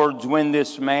other words, when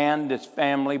this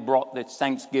family brought this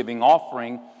Thanksgiving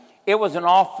offering, it was an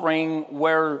offering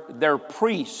where their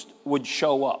priest would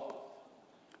show up,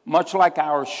 much like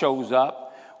ours shows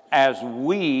up. As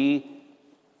we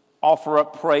offer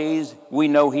up praise, we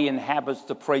know he inhabits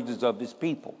the praises of his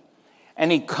people.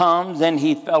 And he comes and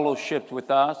he fellowships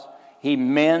with us. He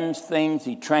mends things,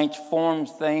 he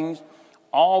transforms things,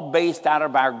 all based out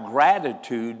of our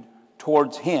gratitude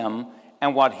towards him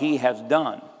and what he has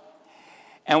done.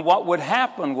 And what would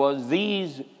happen was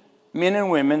these men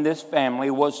and women, this family,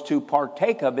 was to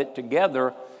partake of it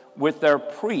together with their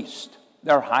priest,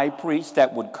 their high priest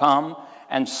that would come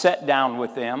and sit down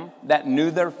with them, that knew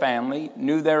their family,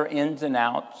 knew their ins and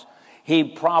outs. He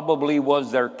probably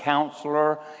was their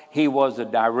counselor. He was a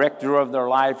director of their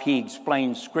life. He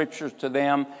explained scriptures to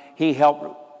them. He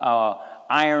helped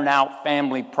iron out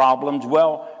family problems.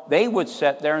 Well, they would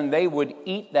sit there and they would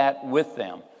eat that with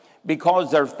them,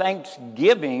 because their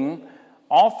Thanksgiving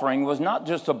offering was not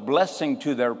just a blessing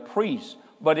to their priests,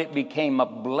 but it became a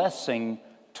blessing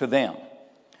to them.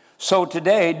 So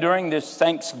today, during this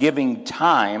Thanksgiving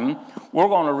time, we're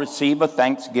going to receive a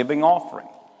Thanksgiving offering.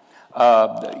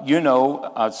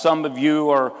 Some of you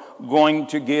are going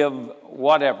to give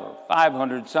whatever,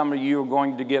 500. Some of you are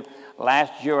going to give.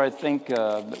 Last year, I think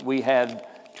we had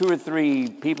 2 or 3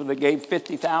 people that gave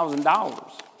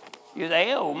 $50,000. You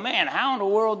say, oh man, how in the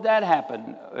world did that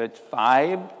happen? It's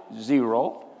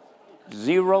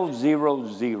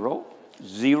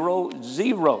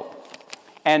 50,000,000.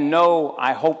 And no,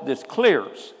 I hope this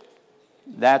clears.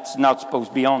 That's not supposed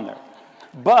to be on there.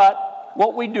 But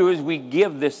what we do is we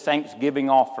give this Thanksgiving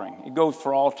offering. It goes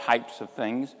for all types of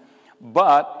things.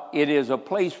 But it is a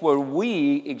place where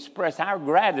we express our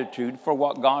gratitude for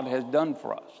what God has done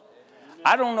for us.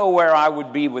 I don't know where I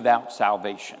would be without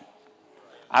salvation.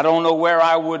 I don't know where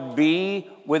I would be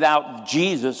without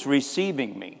Jesus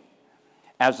receiving me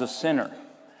as a sinner.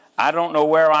 I don't know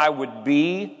where I would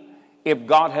be if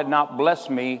God had not blessed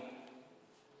me.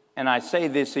 And I say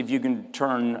this, if you can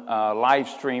turn live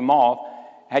stream off,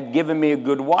 had given me a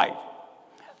good wife.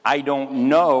 I don't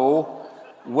know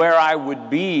where I would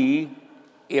be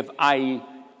if I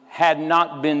had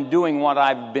not been doing what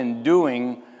I've been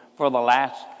doing for the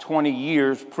last 20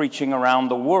 years preaching around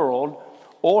the world,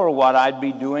 or what I'd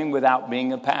be doing without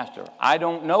being a pastor. I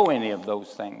don't know any of those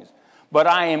things, but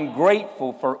I am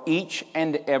grateful for each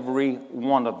and every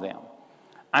one of them.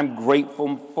 I'm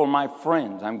grateful for my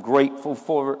friends. I'm grateful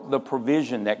for the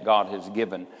provision that God has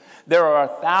given. There are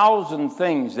 1,000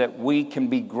 things that we can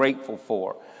be grateful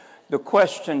for. The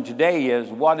question today is,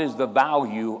 what is the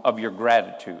value of your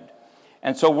gratitude?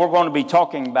 And so we're going to be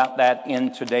talking about that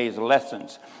in today's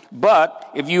lessons. But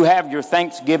if you have your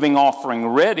Thanksgiving offering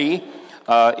ready,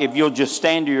 if you'll just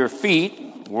stand to your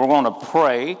feet, we're going to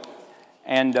pray,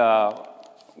 and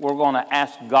we're going to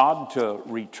ask God to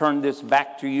return this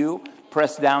back to you,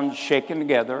 pressed down, shaken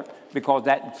together, because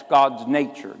that's God's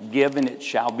nature. Give and it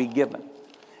shall be given.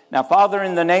 Now, Father,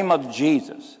 in the name of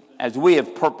Jesus, as we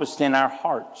have purposed in our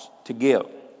hearts to give,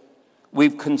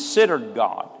 we've considered,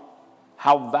 God,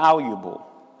 how valuable,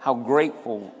 how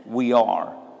grateful we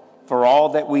are for all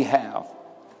that we have.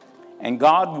 And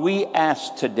God, we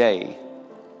ask today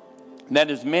that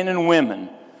as men and women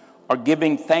are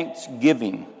giving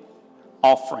thanksgiving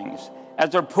offerings, as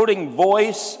they're putting a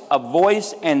voice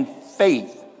and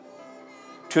faith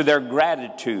to their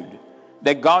gratitude,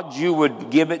 that God, you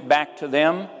would give it back to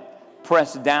them,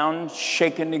 pressed down,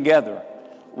 shaken together,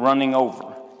 running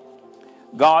over.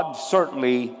 God,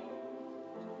 certainly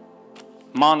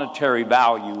monetary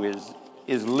value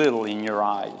is little in your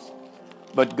eyes.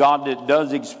 But God, it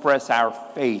does express our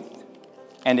faith,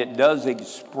 and it does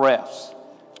express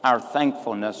our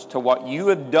thankfulness to what you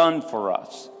have done for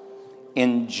us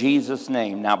in Jesus'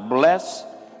 name. Now bless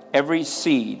every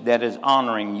seed that is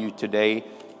honoring you today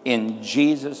in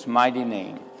Jesus' mighty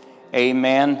name.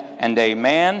 Amen and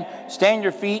amen. Stand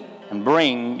your feet and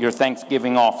bring your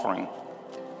Thanksgiving offering.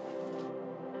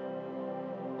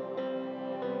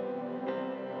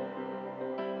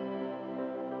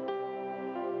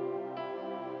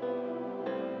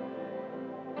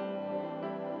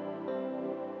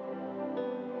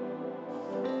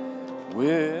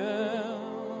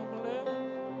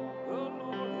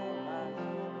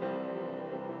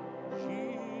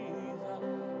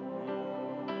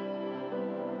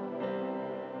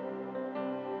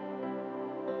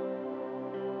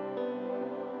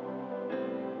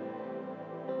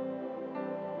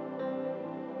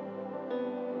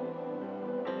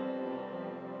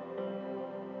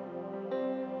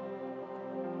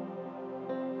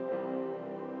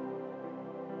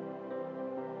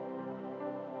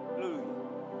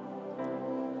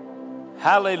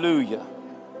 Hallelujah.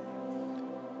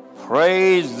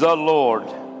 Praise the Lord.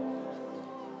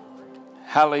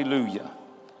 Hallelujah.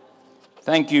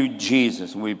 Thank you,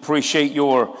 Jesus. We appreciate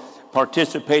your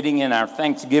participating in our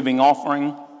Thanksgiving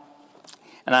offering.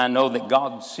 And I know that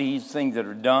God sees things that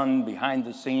are done behind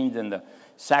the scenes and the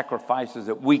sacrifices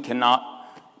that we cannot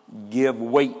give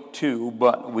weight to,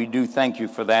 but we do thank you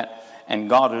for that. And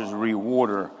God is a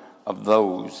rewarder of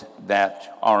those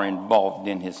that are involved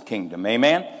in his kingdom.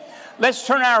 Amen. Let's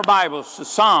turn our Bibles to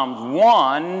Psalms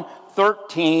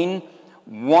 113,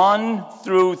 1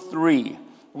 through 3.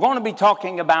 We're going to be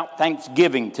talking about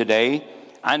Thanksgiving today.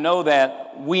 I know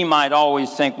that we might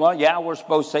always think, well, yeah, we're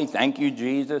supposed to say, thank you,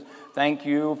 Jesus. Thank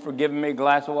you for giving me a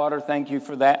glass of water. Thank you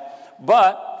for that.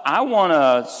 But I want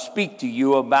to speak to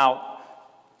you about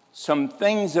some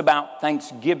things about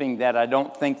Thanksgiving that I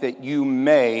don't think that you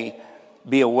may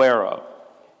be aware of.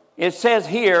 It says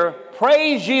here,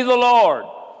 praise ye the Lord.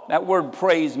 That word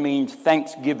praise means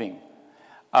thanksgiving,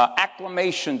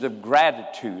 acclamations of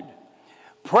gratitude.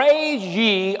 Praise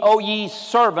ye, O ye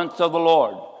servants of the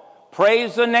Lord.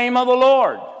 Praise the name of the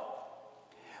Lord.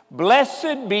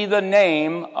 Blessed be the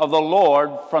name of the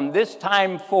Lord from this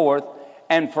time forth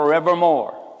and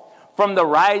forevermore. From the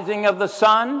rising of the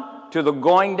sun to the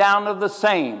going down of the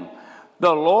same,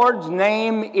 the Lord's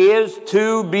name is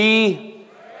to be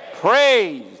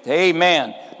praised.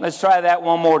 Amen. Let's try that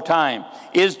one more time.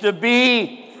 Is to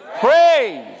be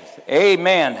praised.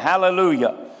 Amen.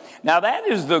 Hallelujah. Now that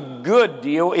is the good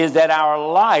deal, is that our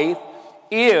life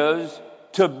is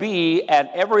to be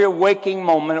at every waking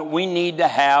moment we need to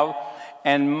have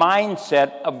an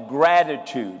mindset of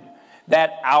gratitude.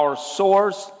 That our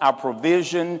source, our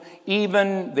provision,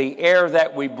 even the air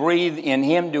that we breathe, in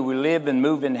Him do we live and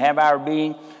move and have our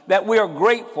being, that we are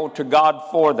grateful to God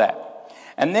for that.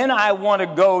 And then I want to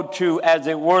go to, as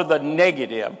it were, the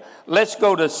negative. Let's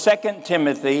go to 2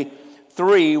 Timothy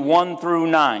 3, 1 through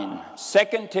 9.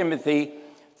 2 Timothy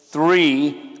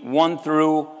 3, 1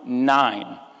 through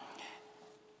 9.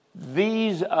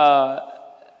 These,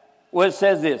 it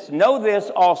says this, know this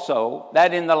also,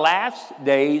 that in the last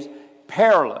days,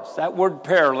 perilous. That word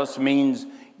perilous means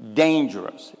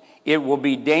dangerous. It will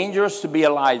be dangerous to be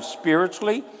alive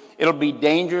spiritually. It'll be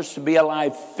dangerous to be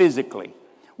alive physically.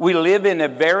 We live in a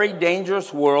very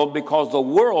dangerous world because the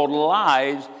world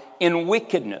lies in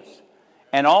wickedness.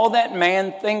 And all that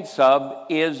man thinks of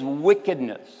is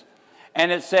wickedness.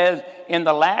 And it says, in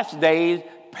the last days,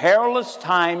 perilous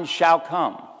times shall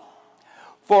come.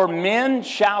 For men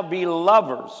shall be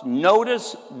lovers.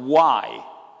 Notice why.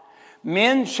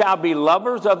 Men shall be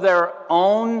lovers of their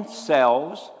own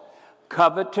selves,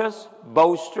 covetous,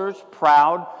 boasters,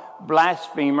 proud,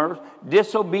 blasphemers,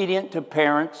 disobedient to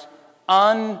parents,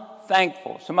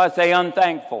 unthankful. Somebody say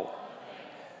unthankful.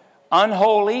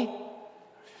 Unholy,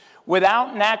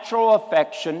 without natural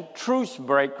affection, truce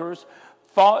breakers,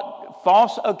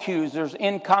 false accusers,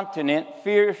 incontinent,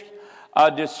 fierce,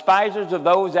 despisers of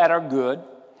those that are good,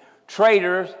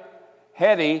 traitors,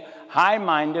 heady,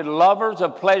 high-minded, lovers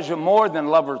of pleasure more than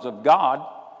lovers of God,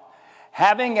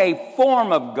 having a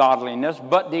form of godliness,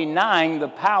 but denying the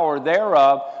power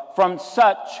thereof, from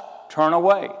such turn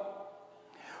away.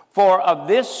 For of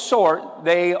this sort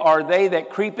they are they that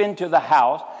creep into the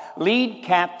house, lead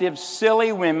captive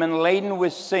silly women laden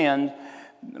with sins,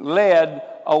 led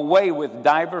away with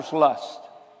divers lusts,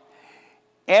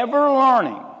 ever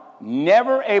learning,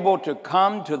 never able to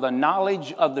come to the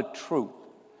knowledge of the truth.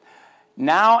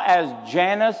 Now as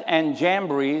Jannes and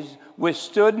Jambres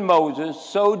withstood Moses,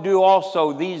 so do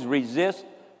also these resist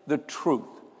the truth.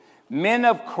 Men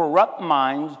of corrupt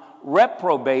minds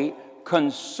reprobate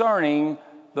concerning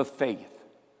the faith.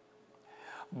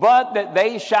 But that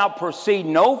they shall proceed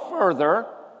no further,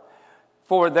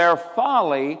 for their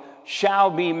folly shall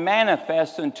be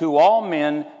manifest unto all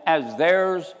men, as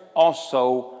theirs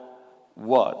also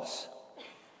was.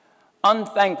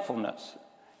 Unthankfulness.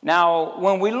 Now,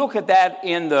 when we look at that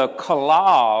in the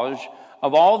collage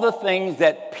of all the things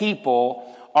that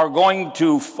people are going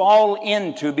to fall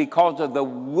into because of the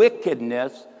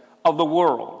wickedness of the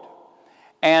world.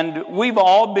 And we've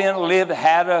all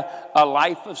had a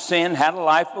life of sin, had a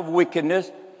life of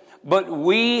wickedness, but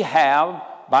we have,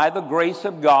 by the grace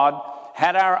of God,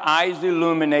 had our eyes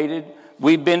illuminated.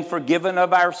 We've been forgiven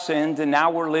of our sins, and now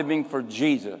we're living for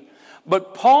Jesus.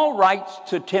 But Paul writes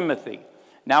to Timothy.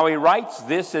 Now he writes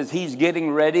this as he's getting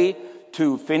ready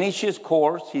to finish his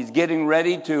course. He's getting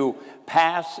ready to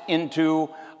pass into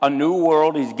a new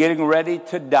world. He's getting ready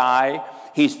to die.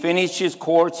 He's finished his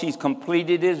course. He's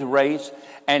completed his race.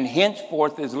 And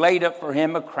henceforth is laid up for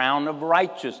him a crown of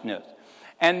righteousness.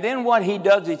 And then what he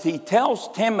does is he tells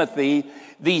Timothy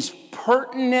these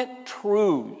pertinent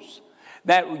truths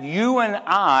that you and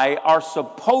I are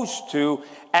supposed to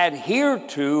adhere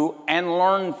to and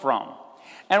learn from.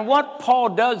 And what Paul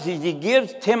does is he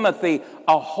gives Timothy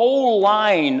a whole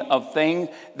line of things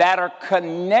that are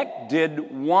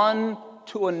connected one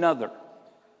to another.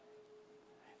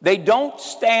 They don't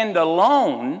stand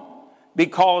alone,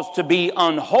 because to be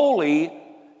unholy,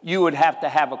 you would have to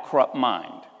have a corrupt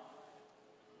mind.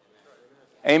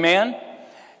 Amen?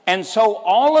 And so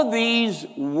all of these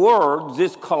words,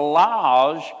 this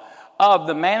collage of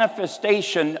the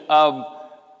manifestation of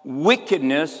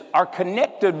wickedness, are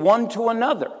connected one to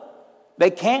another.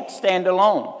 They can't stand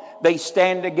alone. They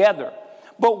stand together.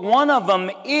 But one of them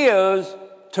is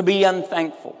to be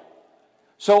unthankful.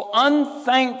 So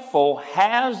unthankful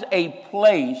has a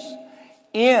place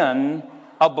in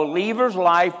a believer's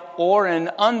life or an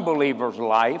unbeliever's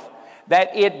life,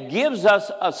 that it gives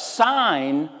us a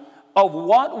sign of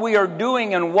what we are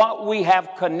doing and what we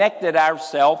have connected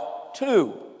ourselves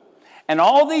to. And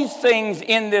all these things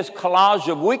in this collage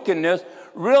of wickedness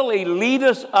really lead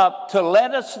us up to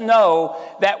let us know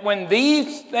that when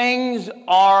these things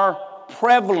are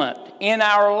prevalent in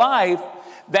our life,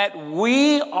 that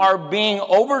we are being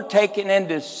overtaken and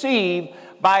deceived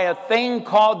by a thing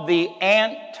called the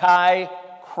Antichrist.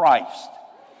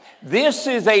 This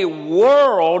is a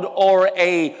world or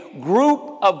a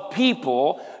group of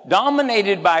people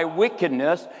dominated by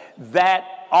wickedness that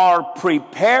are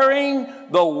preparing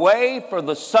the way for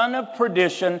the son of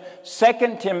perdition. 2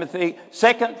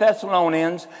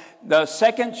 Thessalonians, the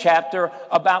 2nd chapter,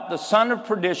 about the son of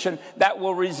perdition that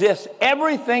will resist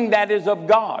everything that is of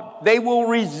God. They will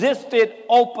resist it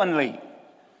openly.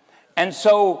 And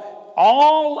so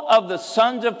all of the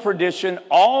sons of perdition,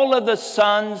 all of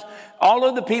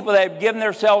the people that have given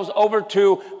themselves over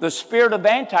to the spirit of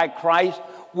Antichrist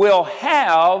will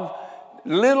have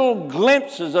little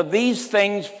glimpses of these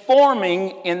things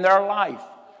forming in their life.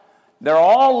 They're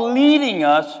all leading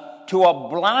us to a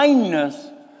blindness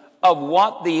of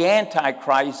what the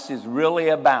Antichrist is really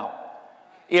about.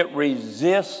 It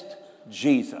resists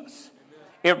Jesus.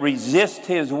 It resists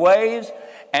his ways,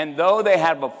 and though they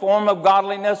have a form of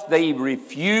godliness, they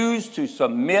refuse to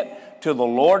submit to the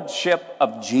lordship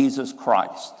of Jesus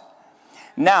Christ.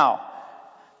 Now,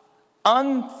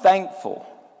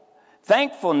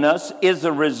 thankfulness is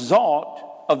a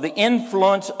result of the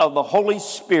influence of the Holy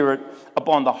Spirit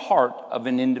upon the heart of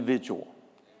an individual.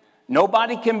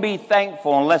 Nobody can be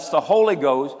thankful unless the Holy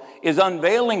Ghost is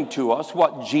unveiling to us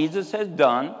what Jesus has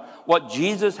done, what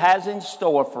Jesus has in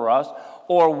store for us,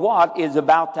 or what is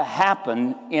about to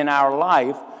happen in our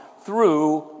life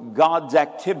through God's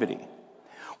activity.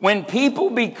 When people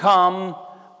become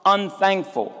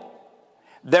unthankful,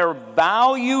 their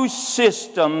value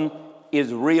system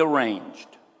is rearranged.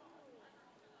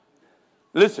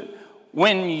 Listen,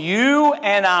 when you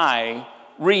and I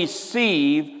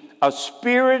receive a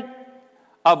spirit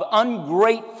of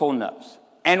ungratefulness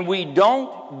and we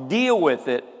don't deal with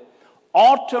it,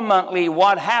 ultimately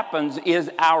what happens is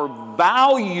our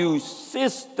value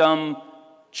system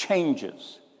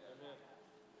changes.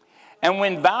 And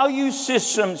when value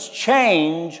systems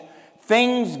change,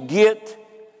 things get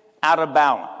out of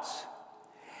balance.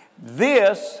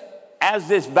 As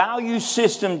this value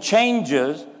system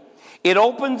changes, it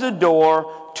opens the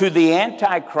door to the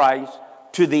Antichrist,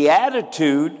 to the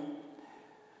attitude,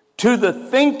 to the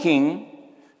thinking,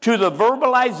 to the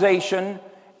verbalization,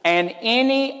 and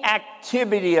any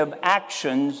activity of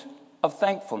actions of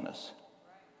thankfulness.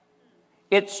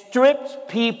 It strips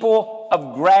people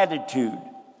of gratitude.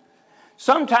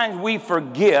 Sometimes we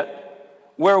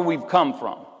forget where we've come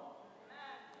from.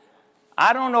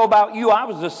 I don't know about you, I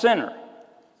was a sinner.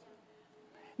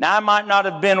 Now, I might not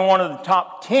have been one of the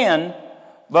top 10,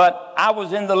 but I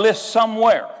was in the list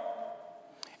somewhere.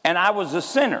 And I was a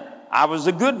sinner. I was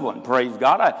a good one, praise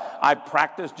God. I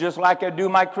practiced just like I do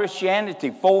my Christianity,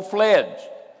 full-fledged.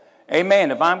 Amen.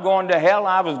 If I'm going to hell,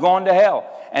 I was going to hell.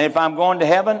 And if I'm going to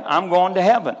heaven, I'm going to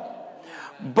heaven.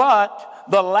 But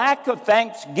the lack of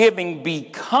thanksgiving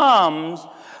becomes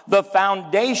the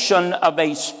foundation of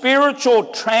a spiritual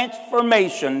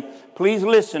transformation. Please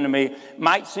listen to me.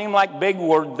 Might seem like big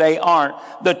words, they aren't.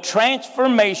 The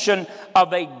transformation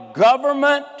of a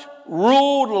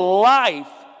government-ruled life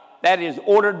that is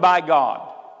ordered by God.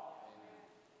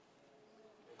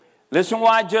 Listen to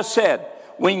what I just said.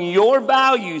 When your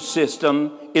value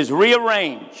system is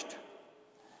rearranged,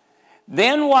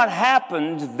 then what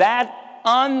happens, that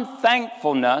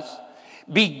unthankfulness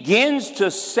begins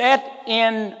to set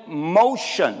in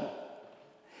motion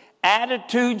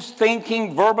attitudes,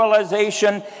 thinking,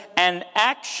 verbalization, and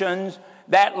actions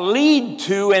that lead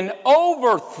to an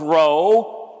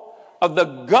overthrow of the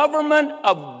government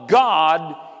of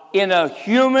God in a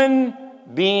human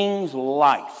being's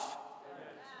life.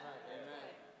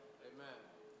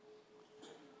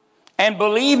 And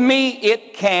believe me,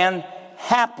 it can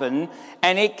happen,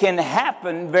 and it can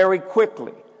happen very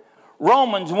quickly.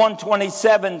 Romans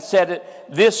 1:27 said it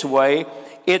this way.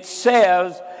 It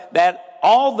says that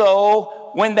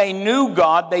although when they knew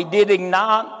God, they did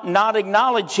not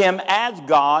acknowledge him as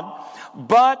God,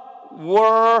 but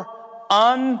were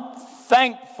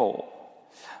unthankful.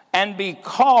 And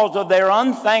because of their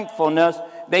unthankfulness,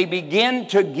 they begin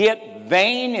to get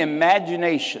vain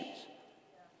imaginations.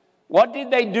 What did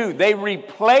they do? They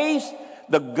replaced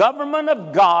the government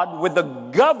of God with the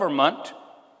government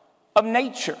of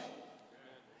nature.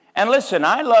 And listen,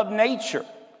 I love nature.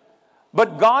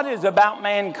 But God is about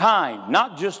mankind,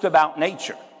 not just about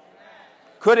nature.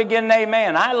 Could I get an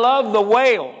amen? I love the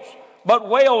whales. but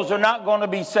whales are not going to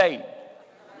be saved.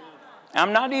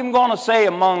 I'm not even going to say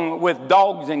with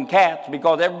dogs and cats,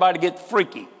 because everybody gets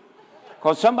freaky.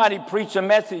 Because somebody preached a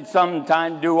message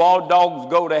sometime, do all dogs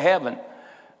go to heaven?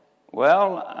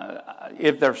 Well,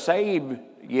 if they're saved,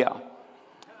 yeah.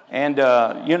 And,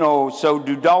 so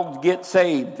do dogs get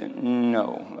saved?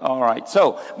 No. All right.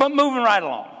 But moving right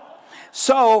along.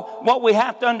 So what we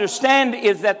have to understand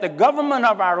is that the government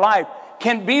of our life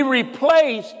can be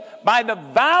replaced by the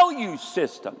value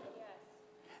system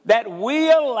that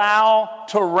we allow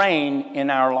to reign in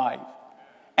our life.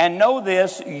 And know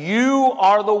this, you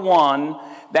are the one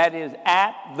that is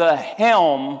at the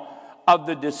helm of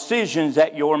the decisions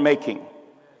that you're making.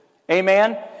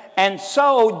 Amen? And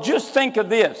so just think of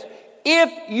this. If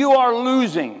you are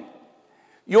losing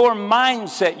your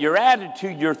mindset, your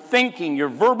attitude, your thinking, your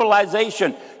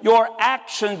verbalization, your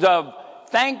actions of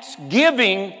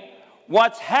thanksgiving,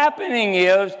 what's happening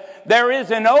is there is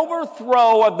an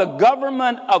overthrow of the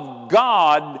government of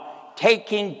God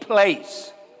taking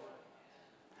place.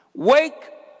 Wake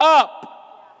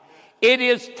up. It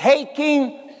is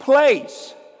taking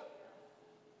place.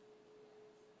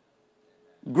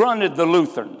 Grunted the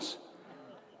Lutherans.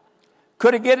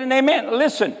 Could it get an amen?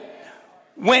 Listen,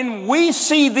 when we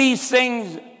see these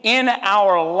things in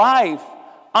our life,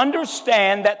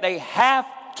 understand that they have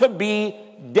to be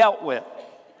dealt with.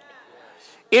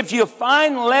 If you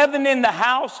find leaven in the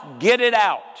house, get it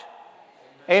out.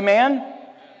 Amen?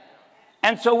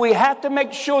 And so we have to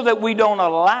make sure that we don't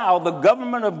allow the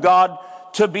government of God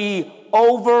to be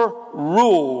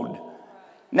overruled.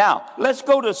 Now, let's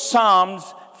go to Psalms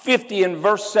 50 and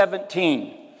verse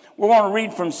 17. We're going to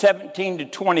read from 17 to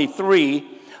 23.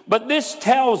 But this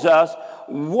tells us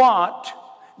what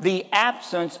the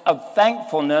absence of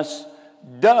thankfulness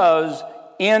does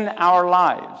in our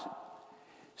lives.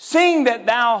 Seeing that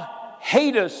thou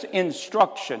hatest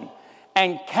instruction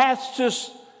and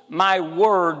castest my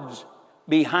words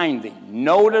behind thee.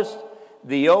 Notice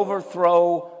the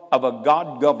overthrow of a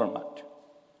God government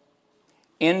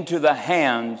into the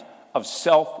hands of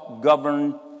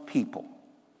self-governed people.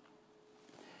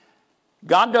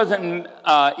 God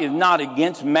is not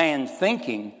against man's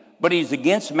thinking, but he's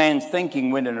against man's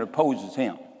thinking when it opposes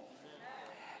him.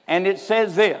 And it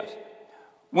says this,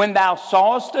 when thou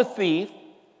sawest a thief,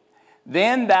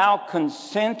 then thou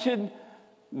consented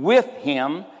with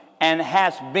him and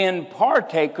hast been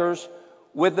partakers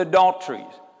with adulteries.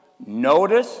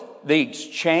 Notice the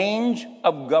exchange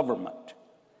of government.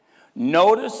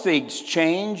 Notice the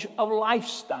exchange of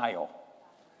lifestyle.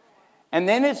 And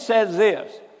then it says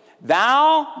this,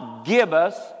 thou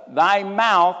givest thy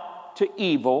mouth to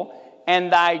evil,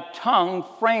 and thy tongue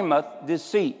frameth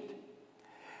deceit.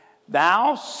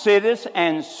 Thou sittest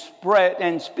and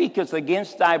speakest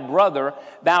against thy brother.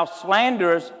 Thou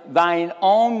slanderest thine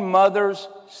own mother's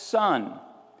son.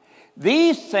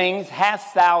 These things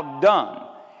hast thou done,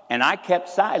 and I kept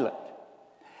silent.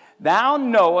 Thou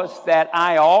knowest that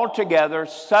I altogether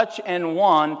such an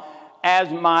one as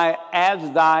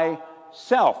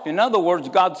thyself. In other words,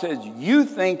 God says, you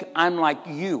think I'm like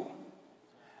you.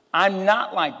 I'm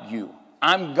not like you.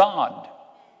 I'm God.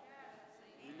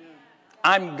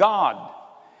 I'm God.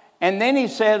 And then he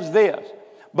says this,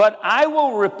 but I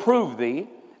will reprove thee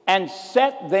and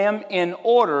set them in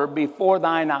order before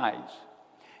thine eyes.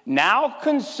 Now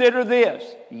consider this,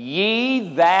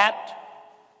 ye that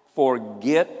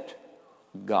forget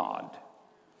God,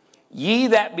 ye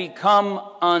that become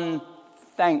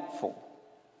unthankful.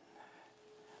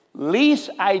 Lest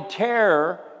I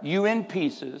tear you in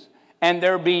pieces, and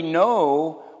there be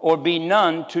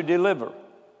none to deliver.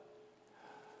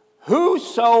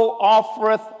 Whoso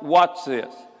offereth, what's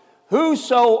this?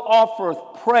 Whoso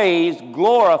offereth praise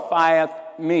glorifieth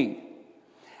me.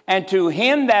 And to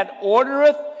him that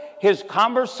ordereth his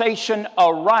conversation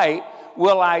aright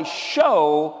will I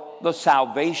show the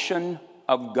salvation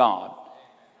of God.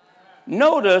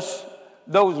 Notice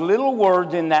those little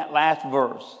words in that last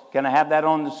verse. Can I have that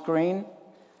on the screen?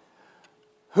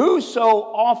 Whoso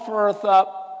offereth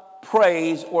up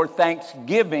praise or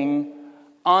thanksgiving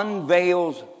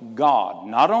unveils God,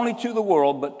 not only to the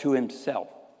world, but to himself.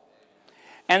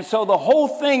 And so the whole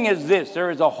thing is this. There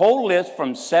is a whole list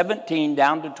from 17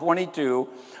 down to 22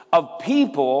 of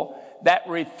people that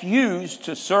refuse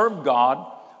to serve God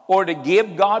or to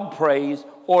give God praise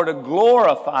or to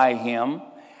glorify him,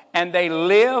 and they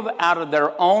live out of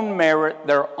their own merit,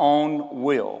 their own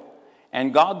will.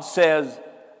 And God says,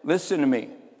 listen to me,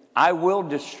 I will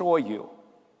destroy you.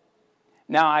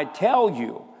 Now I tell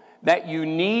you that you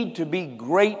need to be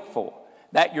grateful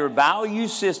that your value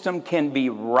system can be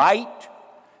right,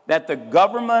 that the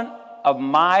government of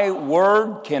my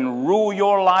word can rule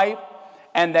your life,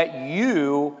 and that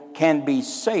you can be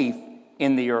safe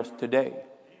in the earth today.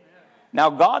 Now,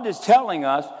 God is telling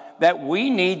us that we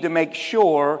need to make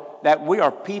sure that we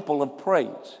are people of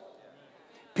praise,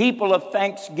 people of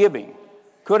thanksgiving.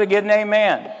 Could I get an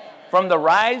amen? From the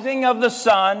rising of the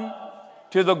sun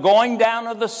to the going down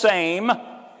of the same,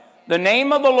 the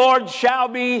name of the Lord shall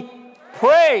be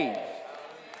praised.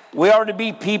 We are to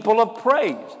be people of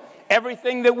praise.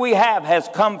 Everything that we have has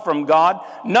come from God.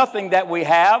 Nothing that we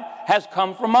have has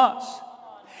come from us.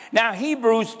 Now,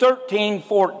 Hebrews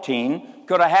 13:14,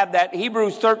 could I have that?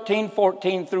 Hebrews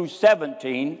 13:14 through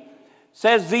 17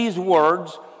 says these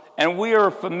words, and we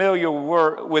are familiar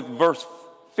with verse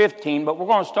 15, but we're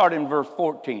going to start in verse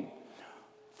 14.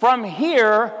 From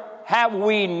here have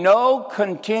we no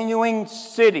continuing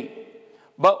city,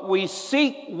 but we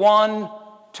seek one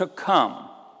to come.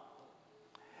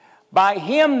 By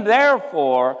him,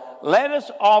 therefore, let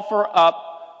us offer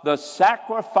up the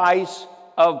sacrifice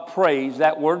of praise,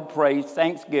 that word praise,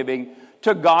 thanksgiving,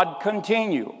 to God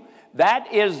continue.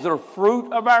 That is the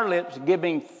fruit of our lips,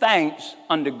 giving thanks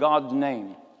unto God's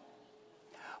name.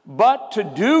 But to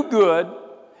do good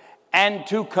and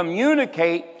to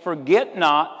communicate, forget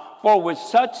not, for with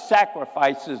such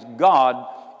sacrifices God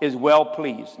is well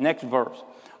pleased. Next verse.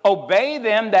 Obey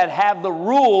them that have the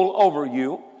rule over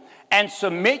you, and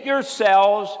submit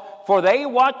yourselves, for they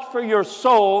watch for your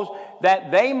souls,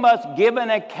 that they must give an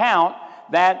account,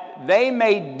 that they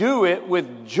may do it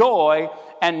with joy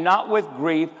and not with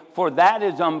grief, for that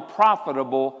is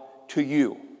unprofitable to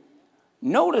you.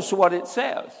 Notice what it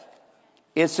says.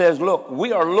 It says, look,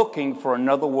 we are looking for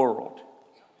another world.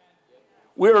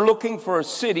 We are looking for a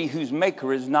city whose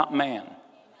maker is not man.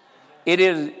 It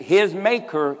is his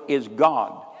maker is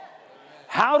God.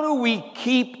 How do we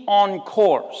keep on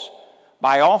course?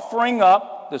 By offering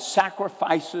up the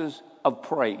sacrifices of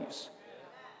praise.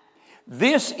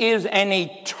 This is an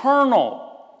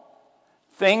eternal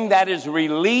thing that is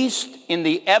released in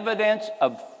the evidence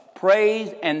of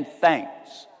praise and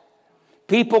thanks.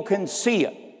 People can see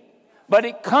it, but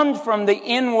it comes from the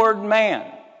inward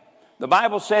man. The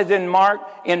Bible says in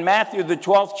Matthew, the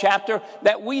 12th chapter,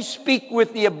 that we speak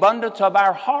with the abundance of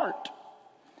our heart.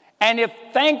 And if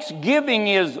thanksgiving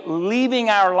is leaving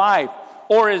our life,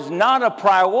 or is not a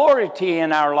priority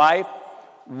in our life,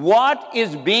 what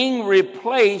is being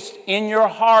replaced in your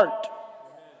heart?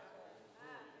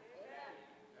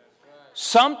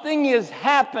 Something is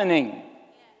happening.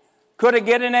 Could I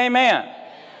get an amen?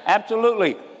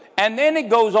 Absolutely. And then it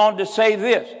goes on to say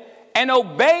this, and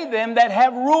obey them that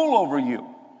have rule over you.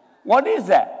 What is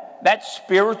that? That's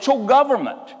spiritual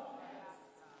government.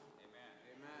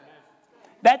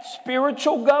 That's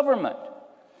spiritual government.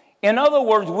 In other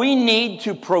words, we need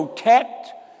to protect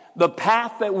the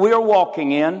path that we're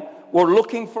walking in. We're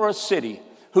looking for a city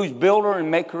whose builder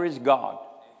and maker is God.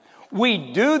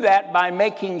 We do that by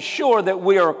making sure that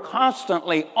we are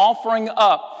constantly offering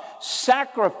up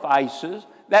sacrifices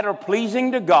that are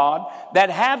pleasing to God,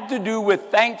 that have to do with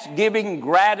thanksgiving,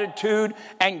 gratitude,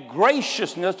 and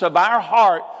graciousness of our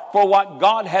heart for what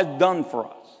God has done for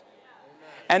us.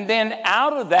 And then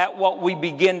out of that, what we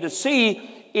begin to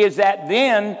see is that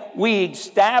then we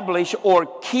establish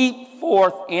or keep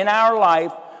forth in our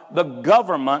life the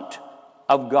government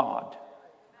of God.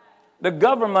 The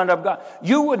government of God.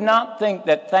 You would not think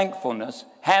that thankfulness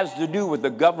has to do with the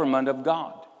government of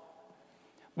God.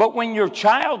 But when your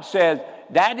child says,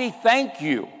 Daddy, thank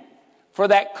you for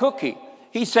that cookie,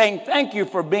 he's saying, thank you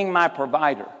for being my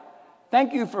provider.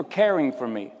 Thank you for caring for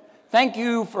me. Thank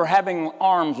you for having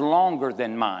arms longer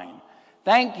than mine.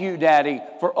 Thank you, Daddy,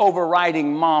 for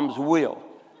overriding Mom's will.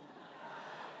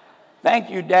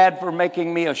 Thank you, Dad, for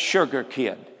making me a sugar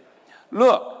kid.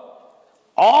 Look,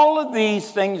 all of these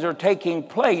things are taking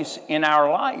place in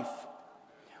our life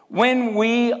when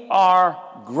we are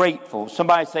grateful.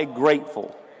 Somebody say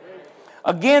grateful.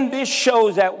 Again, this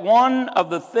shows that one of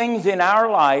the things in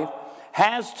our life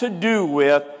has to do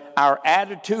with our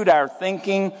attitude, our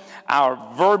thinking,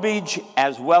 our verbiage,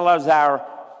 as well as our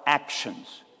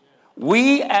actions.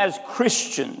 We as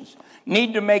Christians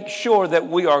need to make sure that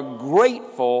we are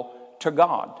grateful to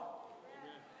God.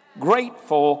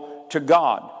 Grateful to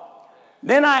God.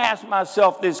 Then I asked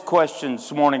myself this question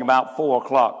this morning about 4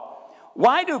 o'clock.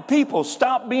 Why do people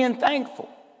stop being thankful?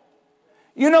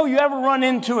 You know, you ever run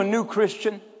into a new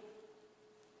Christian?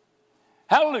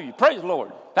 Hallelujah. Praise the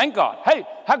Lord. Thank God. Hey,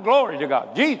 glory to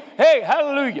God. Jesus. Hey,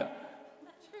 hallelujah.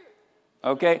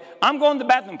 Okay, I'm going to the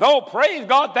bathroom. Oh, praise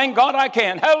God. Thank God I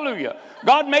can. Hallelujah.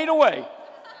 God made a way.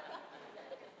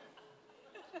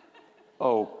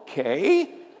 Okay.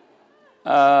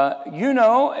 Finding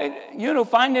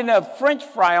a French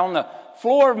fry on the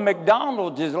floor of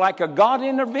McDonald's is like a God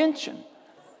intervention.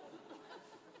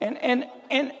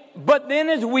 But then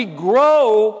as we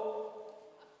grow,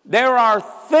 there are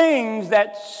things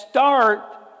that start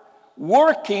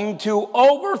working to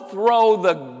overthrow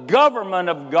the government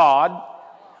of God,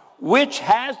 which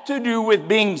has to do with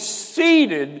being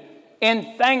seated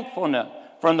in thankfulness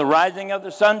from the rising of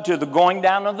the sun to the going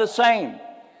down of the same.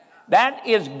 That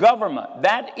is government.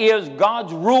 That is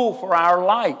God's rule for our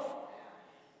life.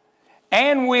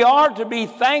 And we are to be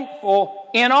thankful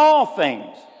in all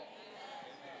things.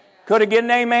 Could I get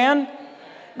an amen?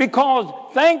 Because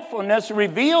thankfulness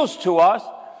reveals to us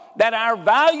that our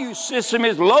value system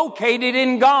is located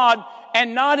in God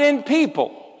and not in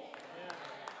people.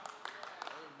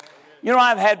 You know,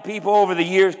 I've had people over the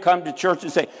years come to church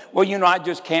and say, well, you know, I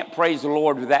just can't praise the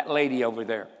Lord with that lady over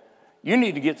there. You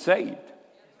need to get saved.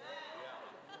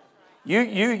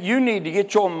 You need to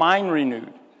get your mind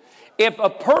renewed. If a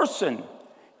person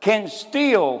can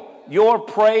steal your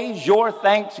praise, your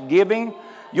thanksgiving,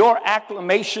 your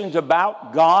acclamations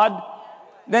about God,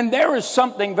 then there is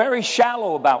something very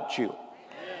shallow about you.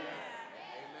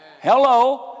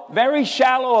 Hello, very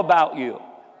shallow about you.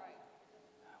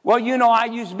 Well, you know, I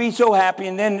used to be so happy,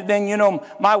 and then you know,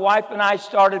 my wife and I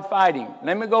started fighting.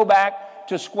 Let me go back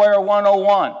to square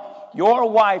 101. Your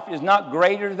wife is not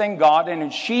greater than God,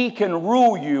 and she can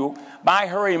rule you by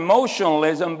her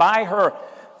emotionalism, by her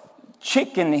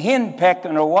chicken hen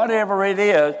pecking or whatever it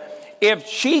is. If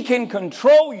she can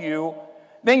control you,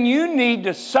 then you need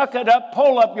to suck it up,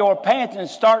 pull up your pants, and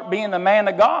start being a man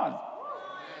of God.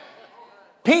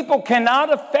 People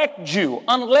cannot affect you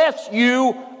unless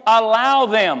you allow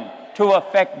them to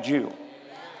affect you.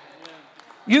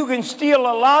 You can steal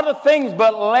a lot of things,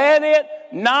 but let it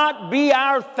not be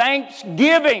our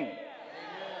thanksgiving,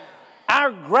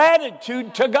 our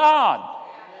gratitude to God.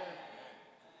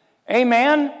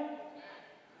 Amen.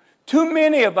 Too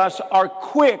many of us are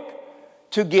quick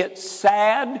to get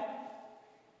sad,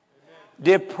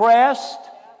 depressed,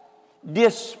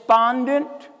 despondent,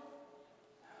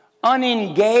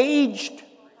 unengaged,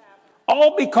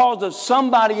 all because of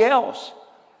somebody else.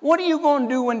 What are you going to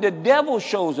do when the devil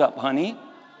shows up, honey?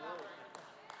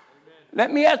 Let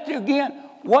me ask you again.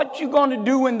 What you going to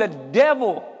do when the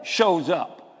devil shows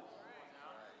up?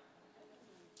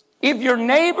 If your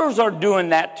neighbors are doing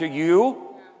that to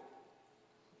you,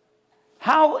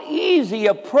 how easy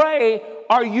a prey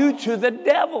are you to the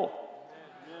devil?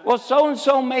 Well,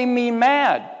 so-and-so made me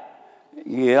mad.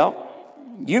 Yeah,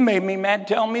 you made me mad.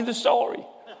 Tell me the story.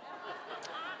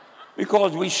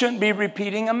 Because we shouldn't be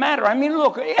repeating a matter. I mean,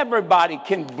 look, everybody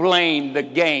can blame the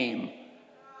game.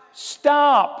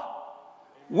 Stop.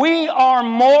 We are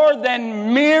more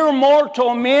than mere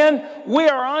mortal men. We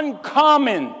are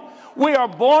uncommon. We are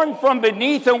born from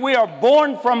beneath and we are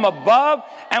born from above.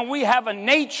 And we have a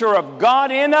nature of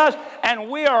God in us. And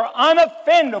we are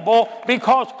unoffendable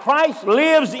because Christ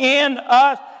lives in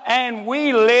us and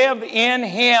we live in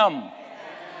Him.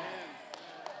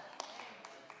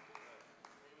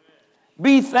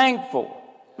 Be thankful.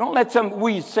 Don't let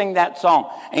we sing that song.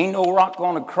 Ain't no rock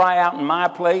gonna cry out in my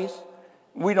place.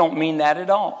 We don't mean that at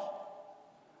all.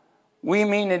 We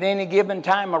mean at any given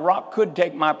time a rock could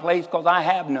take my place because I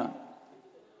have none.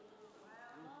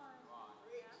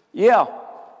 Yeah.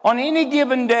 On any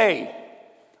given day,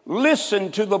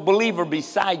 listen to the believer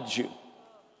beside you.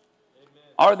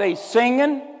 Are they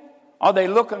singing? Are they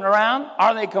looking around?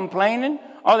 Are they complaining?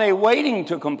 Are they waiting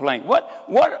to complain?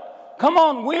 What? Come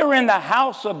on, we're in the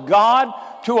house of God,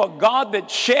 to a God that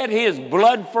shed His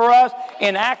blood for us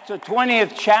in Acts the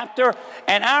 20th chapter.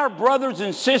 And our brothers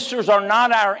and sisters are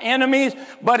not our enemies,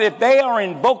 but if they are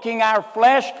invoking our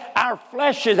flesh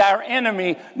is our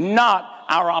enemy, not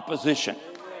our opposition.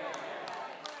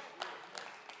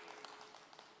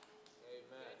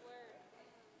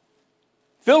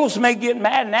 Phyllis may get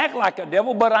mad and act like a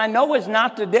devil, but I know it's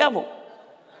not the devil.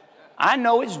 I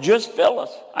know it's just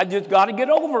Phyllis. I just got to get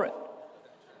over it.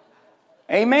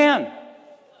 Amen.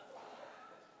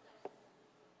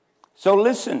 So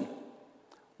listen,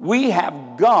 we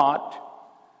have got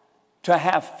to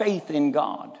have faith in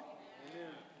God.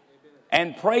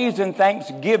 And praise and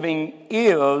thanksgiving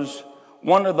is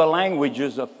one of the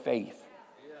languages of faith.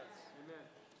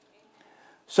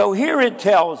 So here it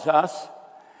tells us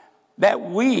that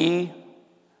we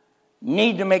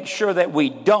need to make sure that we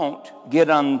don't get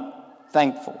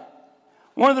unthankful.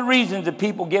 One of the reasons that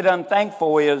people get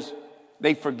unthankful is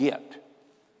they forget.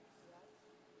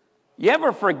 You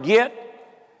ever forget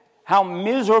how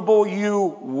miserable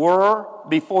you were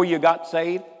before you got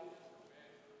saved?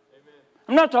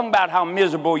 I'm not talking about how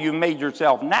miserable you made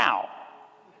yourself now.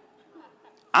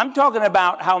 I'm talking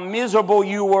about how miserable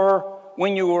you were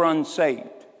when you were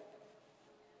unsaved?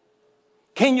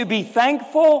 Can you be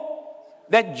thankful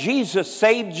that Jesus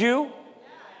saved you?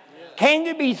 Can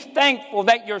you be thankful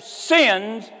that your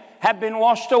sins have been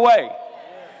washed away?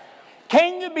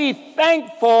 Can you be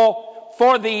thankful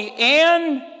for the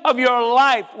end of your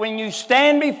life when you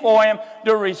stand before Him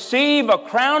to receive a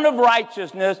crown of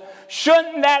righteousness?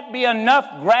 Shouldn't that be enough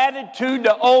gratitude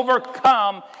to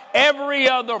overcome every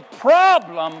other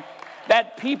problem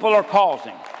that people are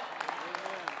causing?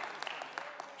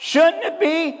 Shouldn't it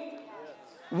be?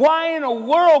 Why in the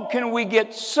world can we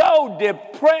get so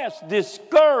depressed,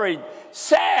 discouraged,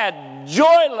 sad,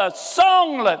 joyless,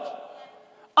 songless,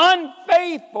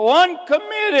 unfaithful,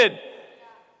 uncommitted,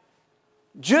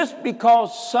 just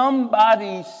because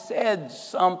somebody said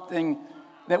something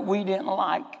that we didn't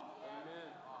like?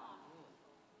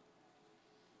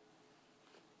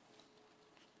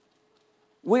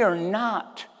 We are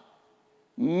not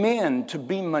men to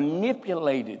be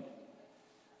manipulated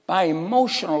by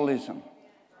emotionalism.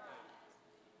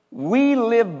 We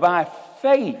live by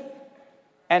faith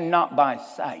and not by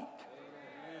sight.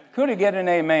 Could I get an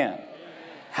amen?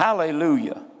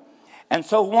 Hallelujah. And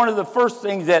so one of the first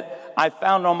things that I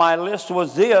found on my list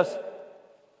was this: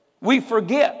 we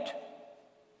forget.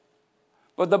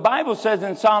 But the Bible says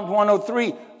in Psalms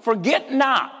 103, forget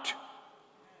not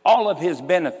all of His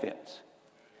benefits.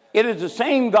 It is the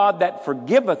same God that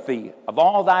forgiveth thee of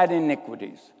all thine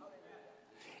iniquities.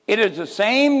 It is the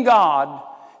same God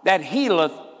that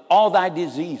healeth all thy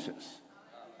diseases.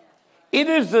 It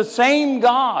is the same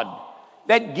God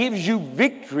that gives you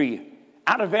victory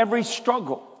out of every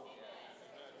struggle.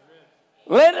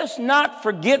 Let us not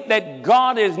forget that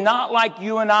God is not like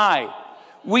you and I.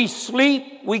 We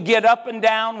sleep, we get up and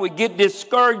down, we get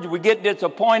discouraged, we get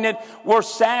disappointed, we're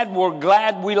sad, we're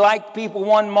glad, we like people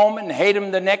one moment and hate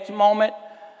them the next moment.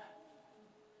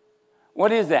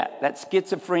 What is that? That's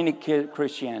schizophrenic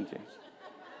Christianity.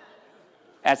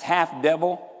 That's half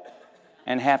devil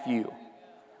and half you.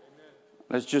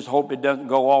 Let's just hope it doesn't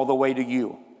go all the way to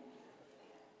you.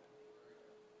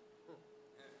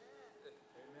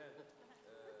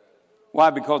 Why?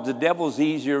 Because the devil's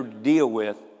easier to deal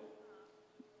with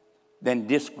than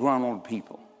disgruntled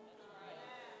people.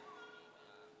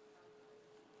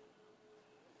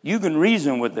 You can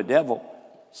reason with the devil.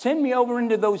 Send me over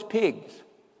into those pigs.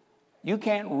 You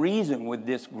can't reason with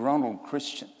disgruntled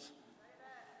Christians.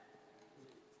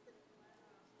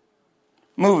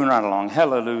 Moving right along.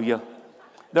 Hallelujah.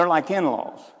 They're like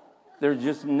in-laws. There's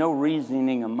just no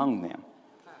reasoning among them.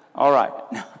 All right.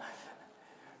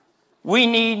 We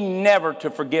need never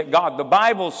to forget God. The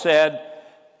Bible said,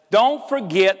 don't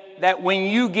forget that when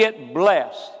you get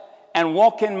blessed and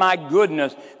walk in my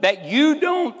goodness, that you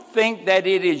don't think that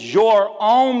it is your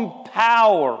own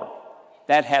power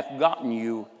that hath gotten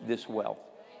you this wealth.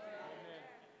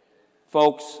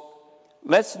 Folks,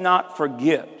 let's not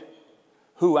forget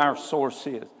who our source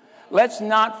is. Let's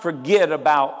not forget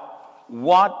about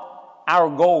what our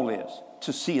goal is,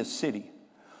 to see a city.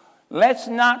 Let's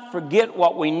not forget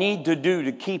what we need to do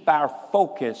to keep our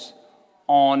focus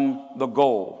on the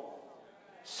goal.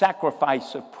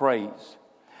 Sacrifice of praise.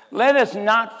 Let us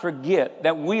not forget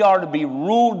that we are to be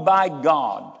ruled by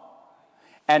God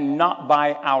and not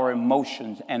by our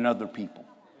emotions and other people.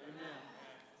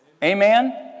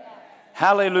 Amen?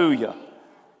 Hallelujah.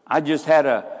 I just had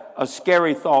a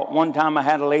scary thought. One time I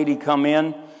had a lady come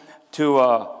in to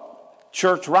a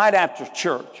church right after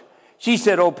church. She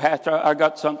said, "Oh, Pastor, I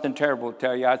got something terrible to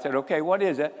tell you." I said, "Okay, what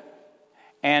is it?"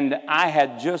 And I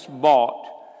had just bought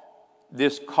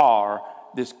this car,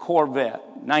 this Corvette,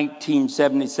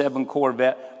 1977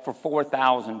 Corvette for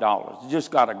 $4,000. Just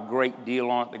got a great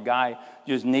deal on it. The guy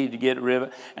just needed to get rid of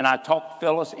it. And I talked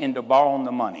Phyllis into borrowing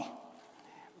the money.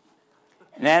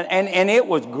 And it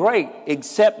was great,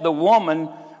 except the woman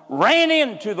ran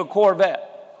into the Corvette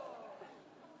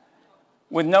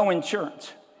with no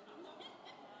insurance.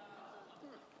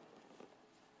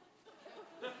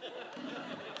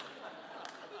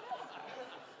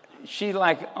 She's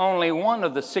like only one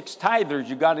of the 6 tithers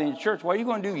you got in your church. What are you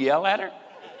going to do, yell at her?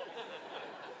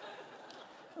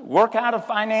 Work out a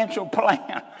financial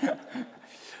plan.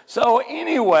 So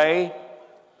anyway,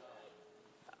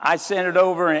 I sent it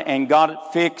over and got it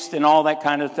fixed and all that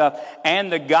kind of stuff.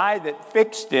 And the guy that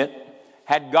fixed it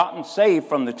had gotten saved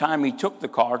from the time he took the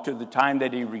car to the time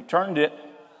that he returned it,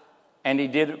 and he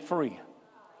did it free.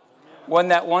 Wasn't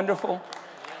that wonderful?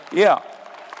 Yeah.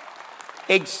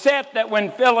 Except that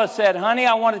when Phyllis said, "Honey,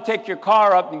 I want to take your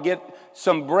car up and get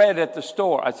some bread at the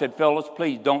store," I said, "Phyllis,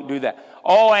 please don't do that."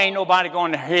 "Oh, ain't nobody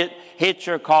going to hit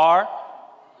your car."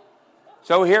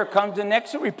 So here comes the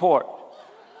next report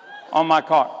on my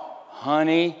car.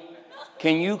 "Honey,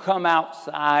 can you come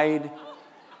outside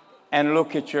and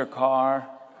look at your car?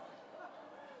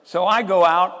 So I go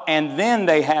out, and then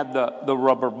they had the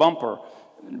rubber bumper,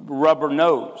 rubber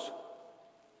nose.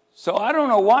 So I don't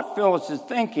know what Phyllis is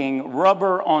thinking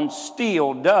rubber on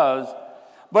steel does,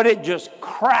 but it just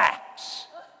cracks.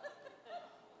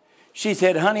 She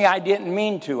said, honey, I didn't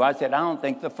mean to. I said, I don't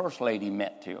think the First Lady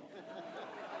meant to.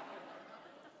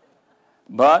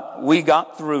 But we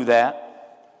got through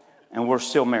that, and we're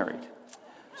still married.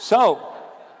 So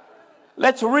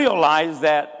let's realize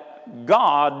that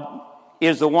God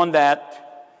is the one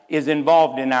that is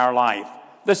involved in our life.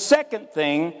 The second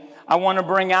thing I want to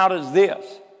bring out is this: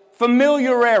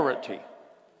 familiarity.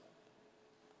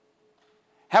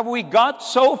 Have we got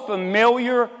so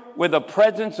familiar with the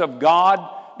presence of God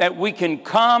that we can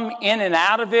come in and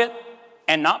out of it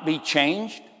and not be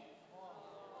changed?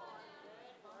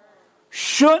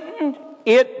 Shouldn't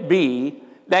it be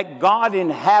that God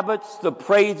inhabits the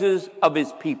praises of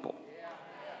his people?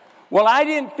 Well, I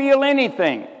didn't feel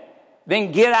anything.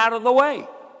 Then get out of the way.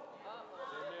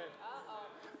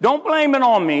 Don't blame it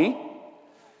on me.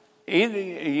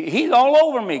 He's all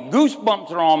over me.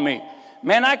 Goosebumps are on me.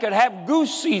 Man, I could have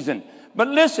goose season. But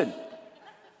listen,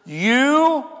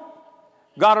 you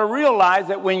got to realize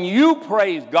that when you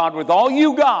praise God with all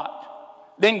you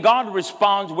got, then God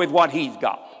responds with what he's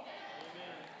got.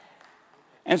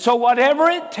 And so whatever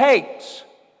it takes,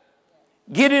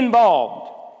 get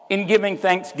involved in giving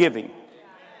thanksgiving.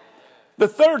 The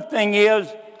third thing is,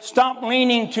 stop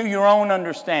leaning to your own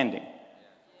understanding.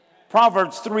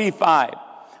 Proverbs 3:5.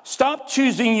 Stop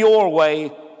choosing your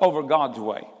way over God's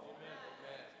way.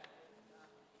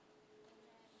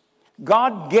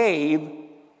 God gave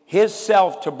his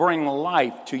self to bring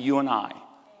life to you and I.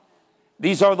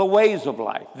 These are the ways of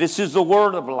life. This is the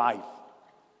word of life.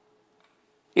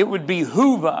 It would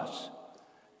behoove us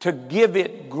to give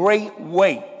it great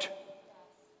weight,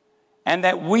 and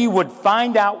that we would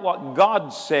find out what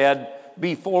God said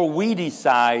before we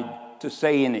decide to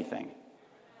say anything.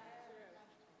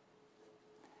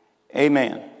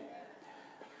 Amen.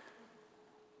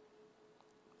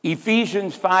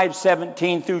 Ephesians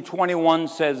 5:17 through 21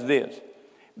 says this: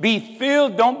 be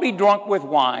filled, don't be drunk with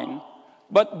wine,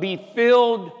 but be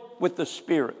filled with the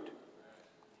Spirit.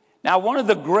 Now, one of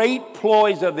the great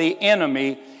ploys of the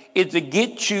enemy is to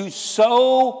get you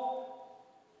so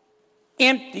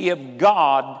empty of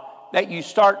God that you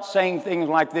start saying things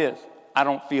like this: I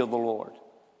don't feel the Lord.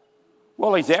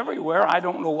 Well, he's everywhere. I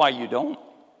don't know why you don't.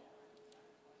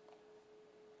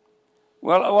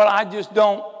 Well, I just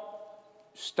don't.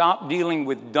 Stop dealing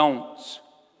with don'ts.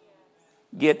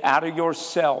 Get out of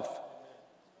yourself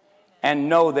and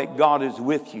know that God is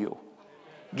with you.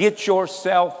 Get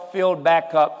yourself filled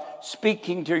back up,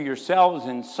 speaking to yourselves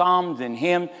in psalms and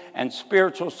hymns and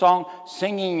spiritual song,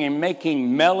 singing and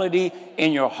making melody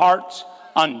in your hearts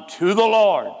unto the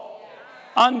Lord.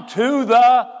 Unto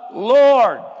the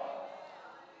Lord.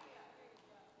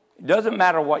 It doesn't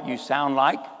matter what you sound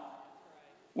like.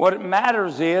 What it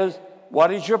matters is, what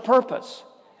is your purpose?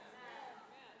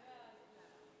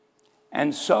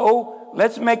 And so,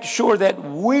 let's make sure that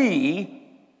we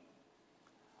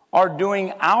are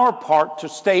doing our part to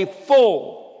stay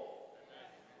full.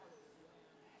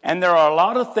 And there are a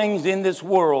lot of things in this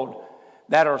world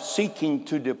that are seeking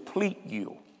to deplete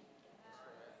you.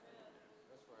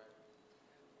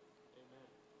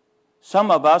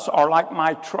 Some of us are like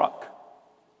my truck.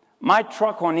 My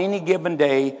truck on any given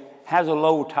day has a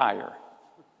low tire.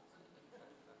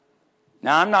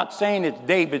 Now, I'm not saying it's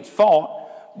David's fault,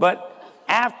 but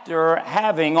after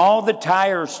having all the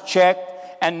tires checked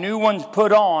and new ones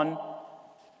put on,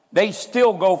 they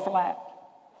still go flat.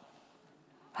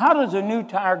 How does a new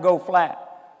tire go flat?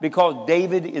 Because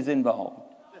David is involved.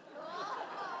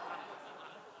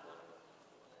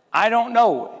 I don't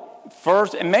know.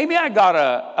 First, and maybe I got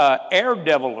a air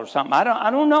devil or something.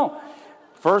 I don't know.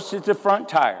 First it's the front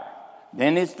tire.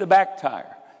 Then it's the back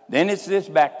tire. Then it's this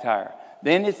back tire.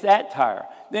 Then it's that tire.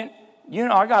 Then,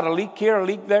 I got a leak here, a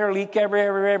leak there, a leak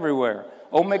everywhere.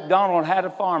 Old MacDonald had a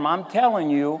farm. I'm telling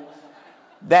you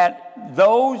that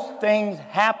those things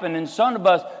happen, and some of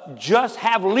us just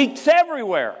have leaks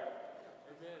everywhere.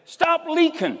 Stop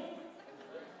leaking.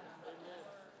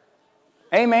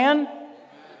 Amen?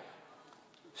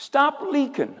 Stop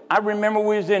leaking. I remember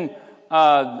we was in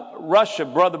Russia,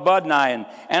 Brother Bud and I,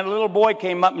 and a little boy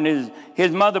came up, and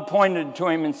his mother pointed to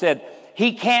him and said,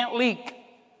 he can't leak.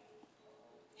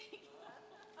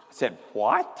 I said,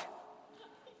 what?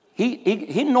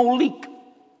 He no leak.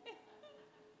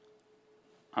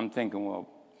 I'm thinking, well,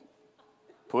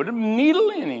 put a needle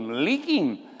in him, leak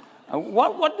him.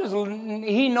 What does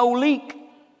he no leak?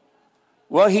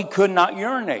 Well, he could not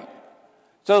urinate.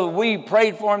 So we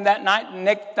prayed for him that night, and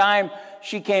next time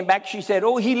she came back, she said,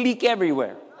 oh, he leak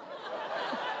everywhere.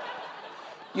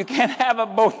 You can't have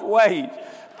it both ways.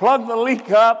 Plug the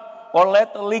leak up or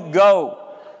let the leak go.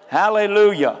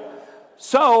 Hallelujah.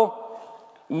 So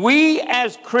we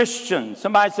as Christians,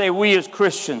 somebody say we as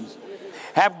Christians,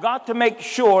 have got to make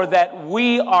sure that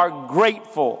we are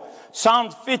grateful.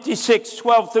 Psalms 56,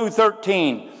 12 through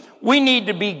 13. We need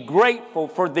to be grateful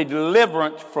for the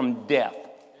deliverance from death.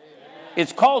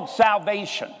 It's called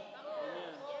salvation.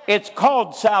 It's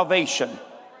called salvation.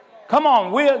 Come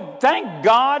on, thank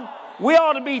God. We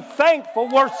ought to be thankful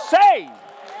we're saved.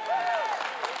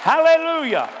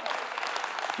 Hallelujah.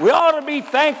 We ought to be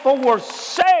thankful we're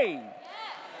saved.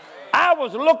 I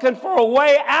was looking for a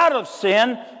way out of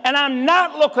sin, and I'm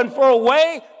not looking for a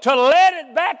way to let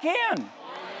it back in.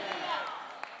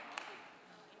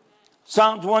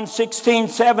 Psalms 116,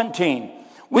 17.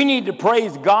 We need to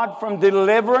praise God from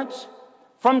deliverance,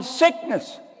 from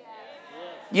sickness.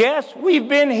 Yes, we've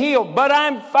been healed, but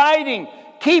I'm fighting.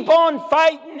 Keep on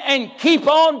fighting and keep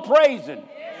on praising.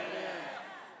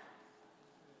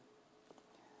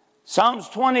 Psalms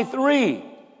 23.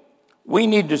 We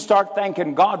need to start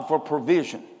thanking God for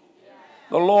provision.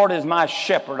 The Lord is my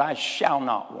shepherd, I shall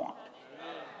not want.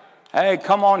 Hey,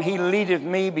 come on, he leadeth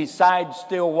me beside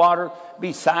still water,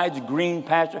 besides green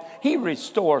pasture. He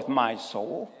restoreth my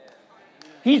soul.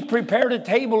 He's prepared a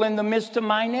table in the midst of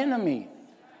mine enemy.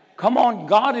 Come on,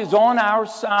 God is on our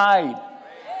side.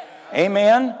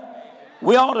 Amen.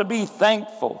 We ought to be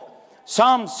thankful.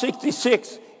 Psalm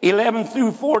 66, 11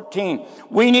 through 14.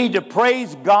 We need to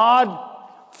praise God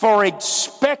for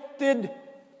expected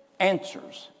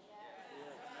answers.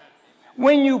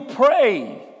 When you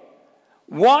pray,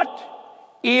 what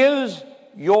is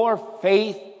your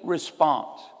faith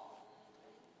response?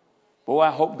 Boy,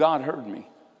 I hope God heard me.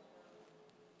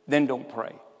 Then don't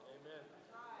pray.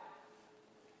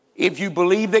 If you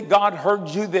believe that God heard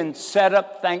you, then set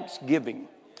up thanksgiving.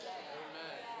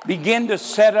 Begin to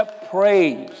set up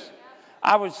praise.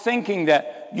 I was thinking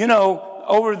that,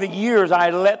 over the years I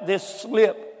let this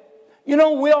slip. We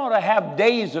ought to have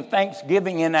days of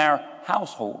thanksgiving in our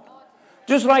household.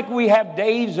 Just like we have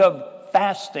days of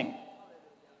fasting,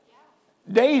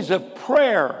 days of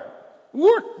prayer,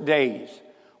 work days.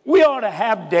 We ought to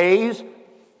have days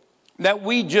that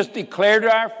we just declare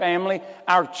to our family,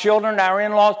 our children, our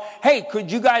in-laws, hey,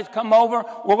 could you guys come over?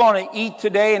 We're going to eat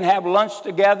today and have lunch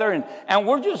together. And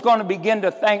we're just going to begin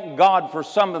to thank God for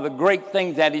some of the great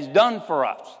things that he's done for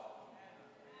us.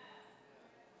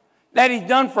 That he's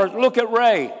done for us. Look at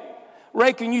Ray.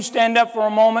 Ray, can you stand up for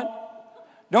a moment?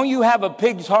 Don't you have a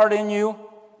pig's heart in you?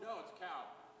 No, it's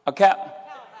a cow. A cow?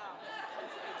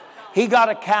 He got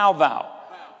a cow vow.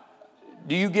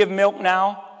 Do you give milk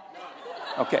now?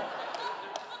 Okay.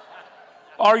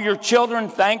 Are your children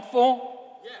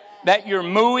thankful that you're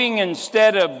mooing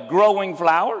instead of growing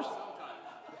flowers?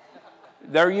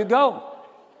 There you go.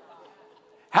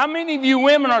 How many of you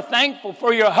women are thankful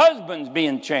for your husbands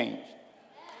being changed?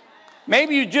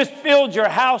 Maybe you just filled your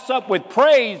house up with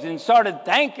praise and started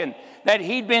thanking that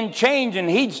he'd been changed, and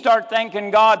he'd start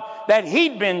thanking God that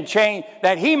he'd been changed,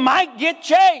 that he might get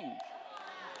changed.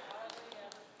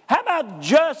 How about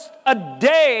just a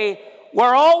day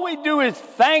where all we do is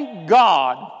thank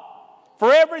God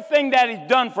for everything that he's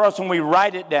done for us, and we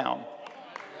write it down?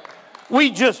 We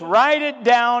just write it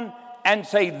down and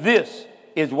say, this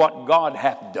is what God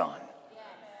hath done.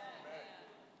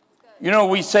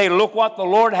 We say, look what the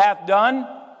Lord hath done.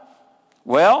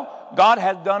 Well, God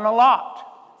has done a lot.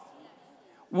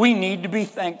 We need to be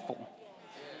thankful.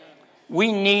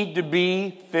 We need to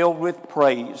be filled with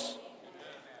praise.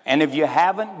 And if you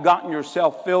haven't gotten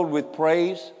yourself filled with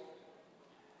praise,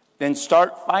 then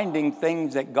start finding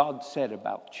things that God said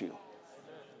about you.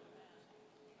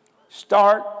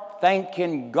 Start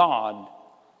thanking God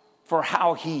for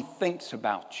how he thinks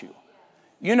about you.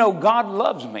 God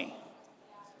loves me.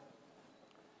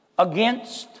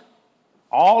 Against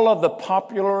all of the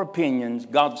popular opinions,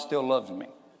 God still loves me.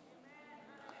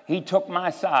 He took my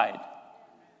side.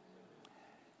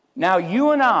 Now,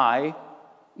 you and I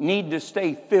need to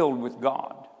stay filled with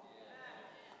God.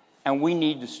 And we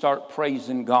need to start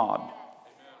praising God.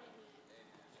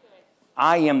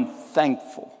 I am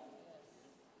thankful.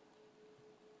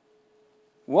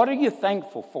 What are you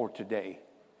thankful for today?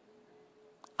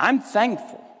 I'm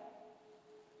thankful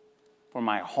for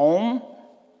my home,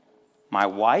 my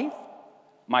wife,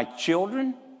 my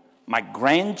children, my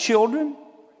grandchildren.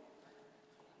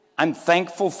 I'm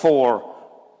thankful for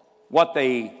what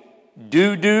they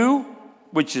do,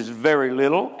 which is very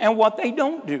little, and what they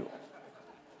don't do,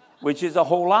 which is a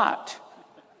whole lot.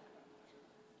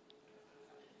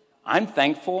 I'm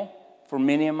thankful for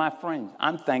many of my friends.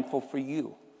 I'm thankful for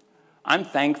you. I'm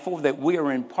thankful that we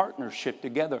are in partnership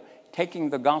together, taking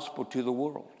the gospel to the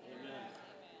world. Amen.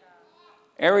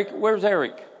 Eric, where's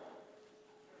Eric?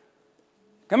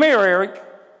 Come here, Eric.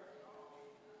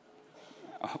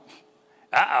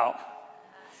 Uh-oh.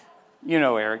 You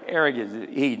know Eric. Eric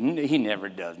he never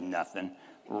does nothing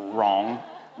wrong.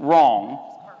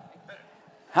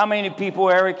 How many people,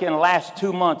 Eric, in the last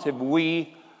 2 months have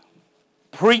we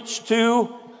preached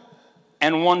to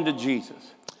and won to Jesus?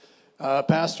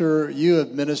 Pastor, you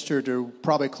have ministered to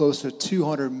probably close to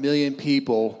 200 million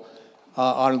people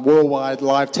on worldwide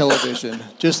live television.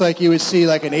 Just like you would see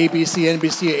like an ABC,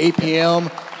 NBC at 8 p.m.,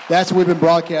 that's what we've been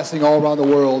broadcasting all around the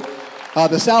world.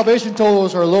 The salvation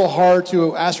totals are a little hard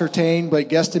to ascertain, but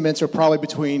guesstimates are probably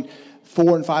between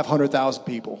 400,000 and 500,000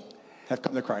 people have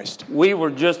come to Christ. We were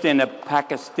just in a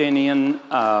Pakistani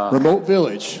remote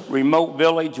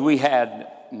village. We had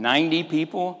 90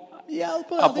 people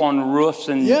up on roofs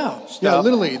and stuff. Yeah,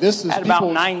 literally. This is had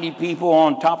people, about 90 people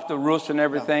on top of the roofs and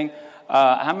everything.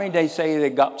 How many they say they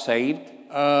got saved?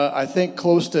 I think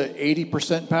close to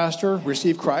 80%, Pastor,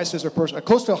 received Christ as their person.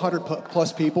 Close to 100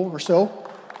 plus people or so.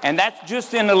 And that's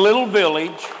just in a little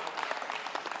village.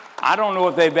 I don't know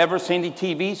if they've ever seen a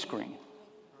TV screen.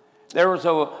 There was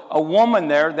a woman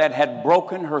there that had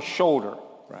broken her shoulder.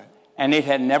 Right. And it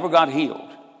had never got healed.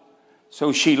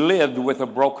 So she lived with a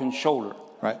broken shoulder.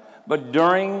 Right. But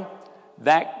during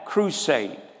that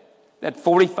crusade, that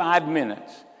 45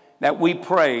 minutes that we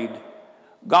prayed,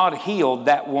 God healed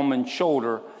that woman's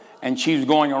shoulder, and she was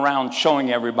going around showing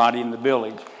everybody in the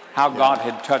village how God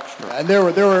had touched her. And there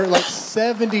were like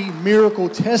 70 miracle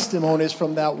testimonies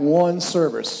from that one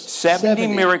service. 70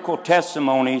 miracle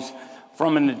testimonies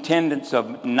from an attendance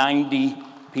of 90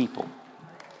 people.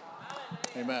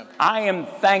 Amen. I am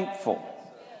thankful.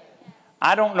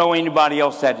 I don't know anybody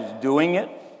else that is doing it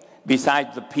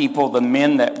besides the people, the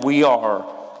men that we are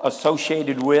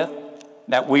associated with,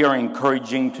 that we are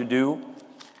encouraging to do.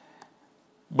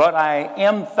 But I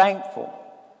am thankful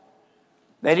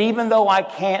that even though I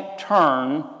can't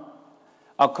turn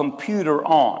a computer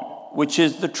on, which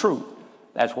is the truth,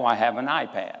 that's why I have an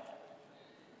iPad.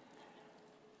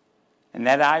 And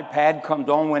that iPad comes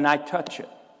on when I touch it.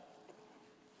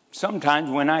 Sometimes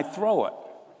when I throw it,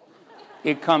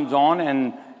 it comes on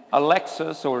and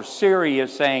Alexis or Siri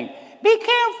is saying, "Be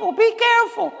careful, be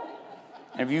careful."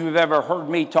 And if you've ever heard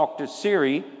me talk to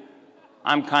Siri,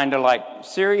 I'm kind of like,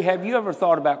 "Siri, have you ever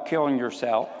thought about killing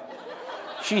yourself?"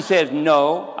 She says,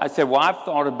 "No." I said, "Well, I've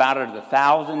thought about it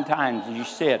 1,000 times." And she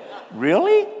said,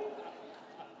 "Really?"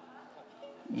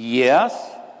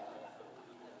 "Yes."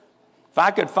 If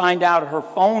I could find out her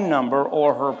phone number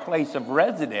or her place of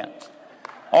residence,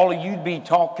 all of you'd be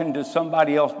talking to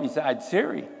somebody else besides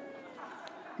Siri.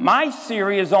 My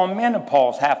Siri is on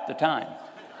menopause half the time.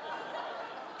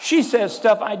 She says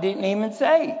stuff I didn't even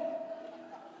say.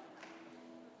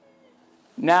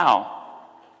 Now,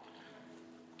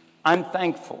 I'm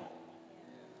thankful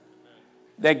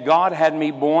that God had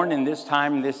me born in this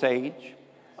time and this age,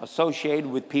 associated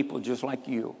with people just like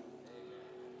you.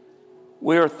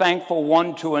 We are thankful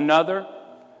one to another.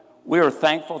 We are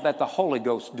thankful that the Holy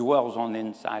Ghost dwells on the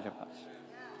inside of us.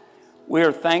 We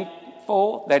are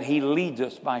thankful that He leads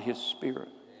us by His Spirit.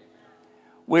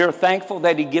 We are thankful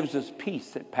that He gives us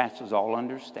peace that passes all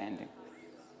understanding.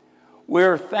 We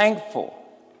are thankful.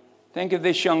 Think of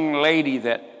this young lady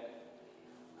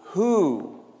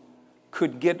who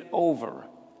could get over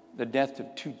the death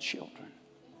of 2 children.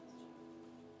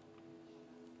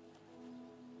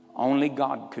 Only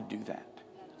God could do that.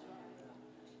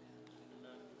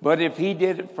 But if He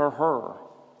did it for her,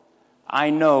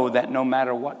 I know that no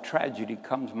matter what tragedy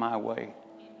comes my way,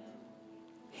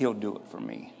 He'll do it for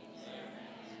me.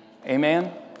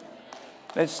 Amen?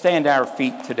 Let's stand to our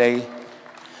feet today.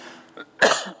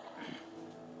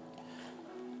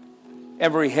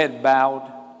 Every head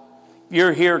bowed. If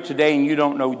you're here today and you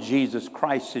don't know Jesus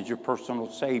Christ as your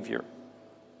personal Savior,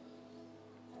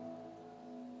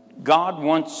 God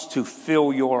wants to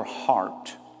fill your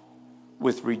heart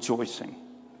with rejoicing,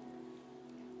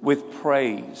 with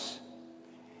praise.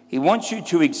 He wants you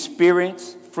to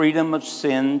experience freedom of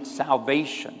sin,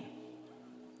 salvation.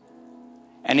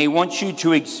 And He wants you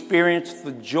to experience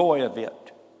the joy of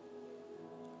it.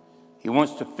 He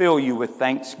wants to fill you with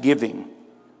thanksgiving.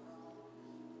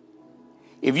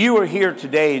 If you are here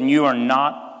today and you are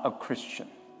not a Christian,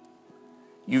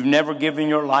 you've never given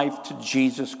your life to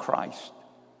Jesus Christ,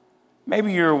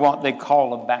 maybe you're what they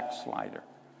call a backslider.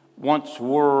 Once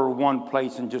were one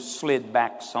place and just slid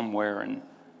back somewhere, and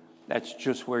that's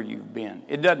just where you've been.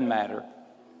 It doesn't matter.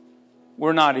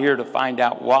 We're not here to find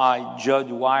out why, judge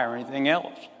why, or anything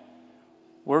else.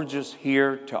 We're just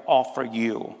here to offer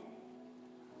you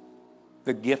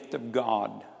the gift of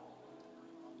God,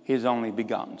 His only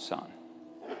begotten Son.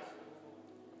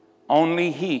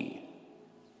 Only He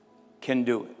can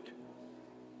do it.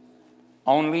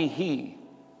 Only He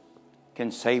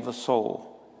can save a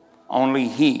soul. Only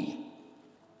He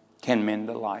can mend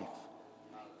a life.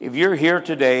 If you're here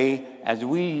today, as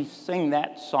we sing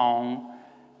that song,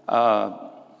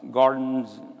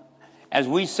 Gardens, as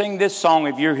we sing this song,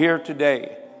 if you're here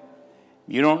today,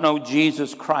 you don't know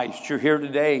Jesus Christ, you're here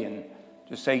today and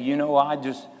just say, you know, I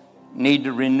just need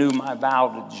to renew my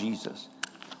vow to Jesus.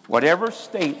 Whatever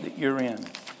state that you're in,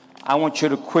 I want you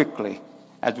to quickly,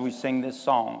 as we sing this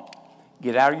song,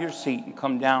 get out of your seat and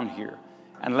come down here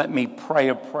and let me pray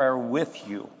a prayer with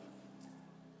you.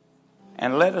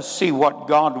 And let us see what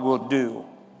God will do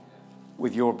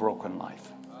with your broken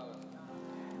life.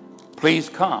 Please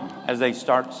come as they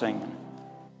start singing.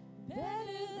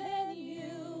 Better than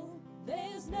you,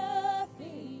 there's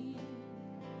nothing.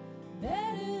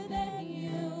 Better than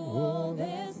you, oh,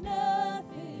 there's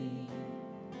nothing.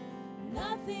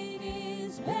 Nothing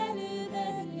is better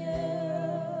than you,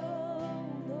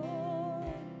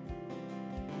 Lord.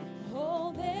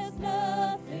 Oh, there's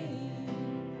nothing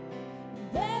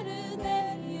better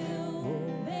than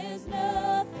you. There's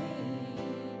nothing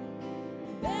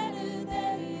better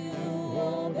than you.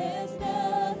 Oh, there's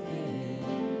nothing.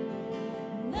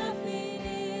 Nothing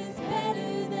is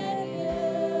better than you.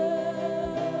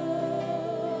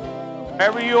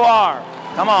 Wherever you are,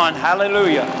 come on,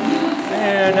 hallelujah.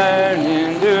 And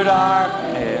into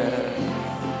darkness,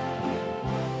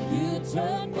 You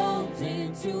turn bones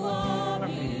into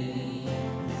armies.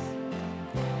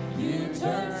 You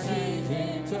turn seas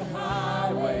into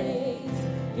highways.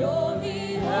 You're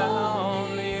the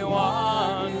only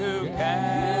one who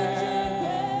can.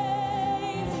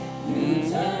 You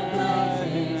turn graves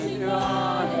into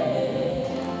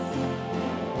gardens.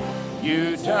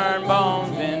 You turn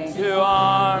bones into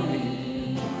armies.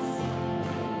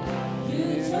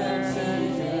 You turn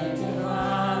seas into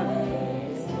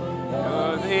highways.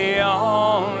 You're the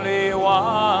only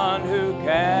one who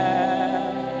can.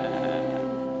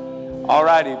 All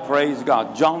righty, praise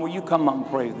God. John, will you come up and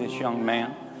pray with this young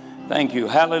man? Thank you.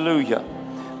 Hallelujah.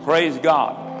 Praise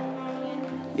God.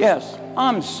 Yes,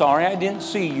 I'm sorry I didn't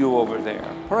see you over there.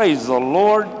 Praise the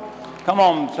Lord. Come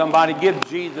on, somebody, give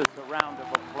Jesus a round of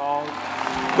applause.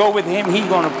 Go with him. He's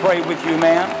going to pray with you,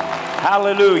 man.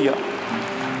 Hallelujah.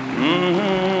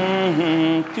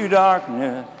 To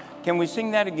darkness. Can we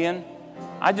sing that again?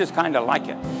 I just kind of like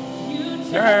it.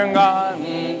 Turn God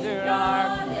into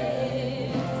darkness.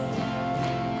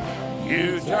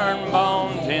 You turn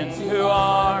bones into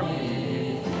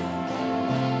armies.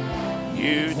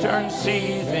 You turn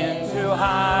seas into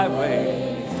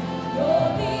highways.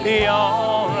 The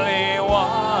only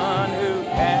one who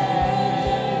can.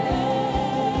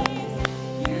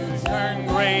 You turn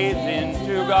graves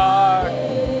into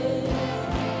gardens.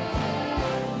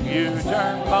 You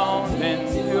turn bones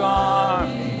into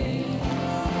armies.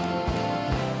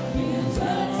 You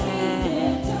turn seas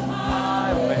into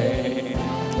highways.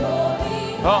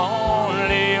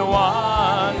 Only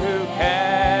one who can.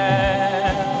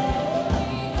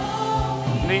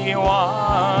 The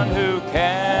one who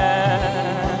can.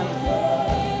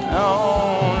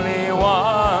 Only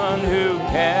one who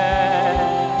can.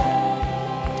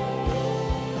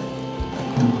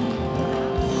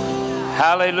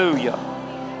 Hallelujah.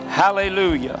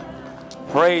 Hallelujah.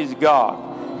 Praise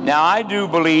God. Now, I do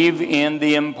believe in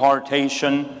the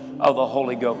impartation of the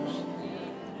Holy Ghost.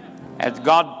 As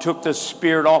God took the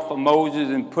Spirit off of Moses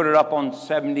and put it up on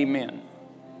 70 men,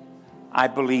 I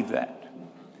believe that.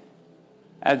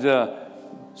 As the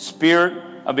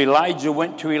Spirit of Elijah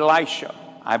went to Elisha,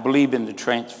 I believe in the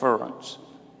transference.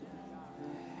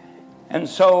 And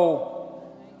so,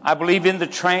 I believe in the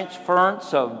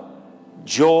transference of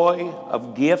joy,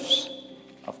 of gifts,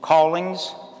 of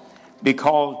callings,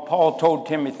 because Paul told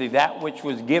Timothy that which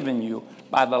was given you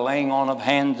by the laying on of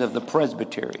hands of the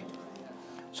presbytery.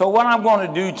 So what I'm going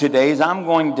to do today is I'm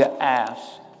going to ask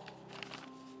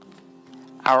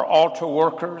our altar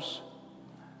workers,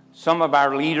 some of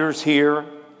our leaders here,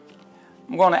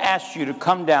 I'm going to ask you to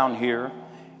come down here,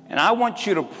 and I want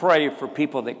you to pray for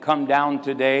people that come down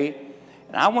today,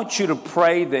 and I want you to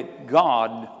pray that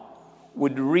God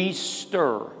would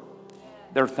re-stir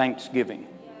their thanksgiving.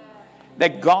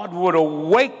 That God would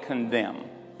awaken them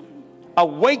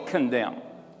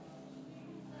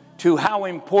to how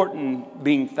important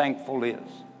being thankful is.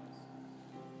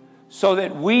 So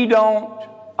that we don't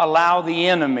allow the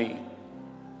enemy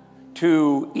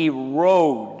to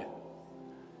erode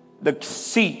the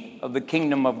seat of the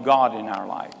kingdom of God in our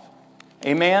life.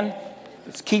 Amen?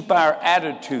 Let's keep our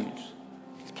attitudes.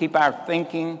 Let's keep our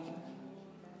thinking,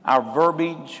 our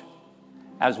verbiage,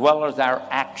 as well as our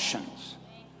actions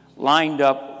lined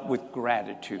up with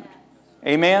gratitude.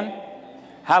 Amen?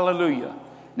 Hallelujah.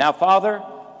 Now, Father,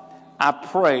 I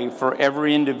pray for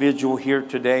every individual here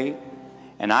today,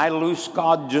 and I loose,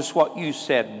 God, just what you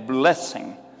said,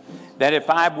 blessing. That if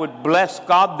I would bless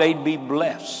God, they'd be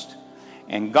blessed.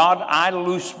 And God, I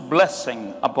loose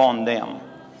blessing upon them.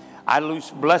 I loose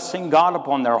blessing, God,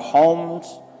 upon their homes,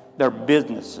 their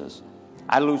businesses.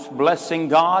 I loose blessing,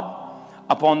 God,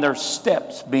 upon their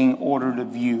steps being ordered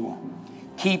of you.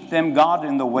 Keep them, God,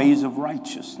 in the ways of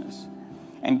righteousness.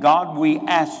 And God, we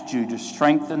ask you to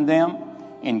strengthen them,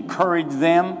 encourage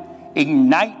them,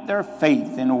 ignite their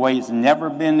faith in ways never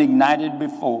been ignited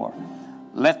before.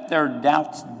 Let their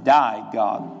doubts die,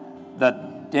 God, the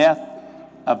death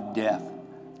of death.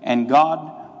 And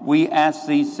God, we ask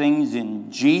these things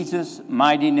in Jesus'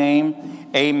 mighty name.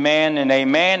 Amen and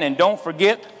amen. And don't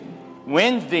forget,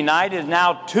 Wednesday night is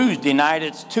now Tuesday night.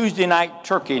 It's Tuesday night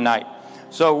turkey night.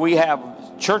 So we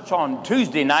have church on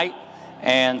Tuesday night,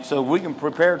 and so we can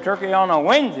prepare turkey on a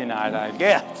Wednesday night, I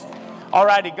guess. All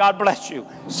righty, God bless you.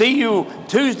 See you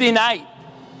Tuesday night.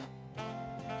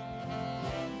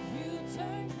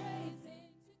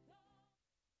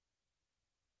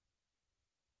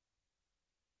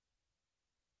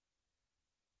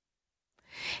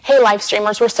 Hey, live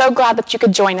streamers, we're so glad that you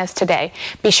could join us today.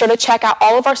 Be sure to check out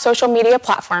all of our social media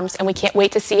platforms, and we can't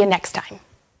wait to see you next time.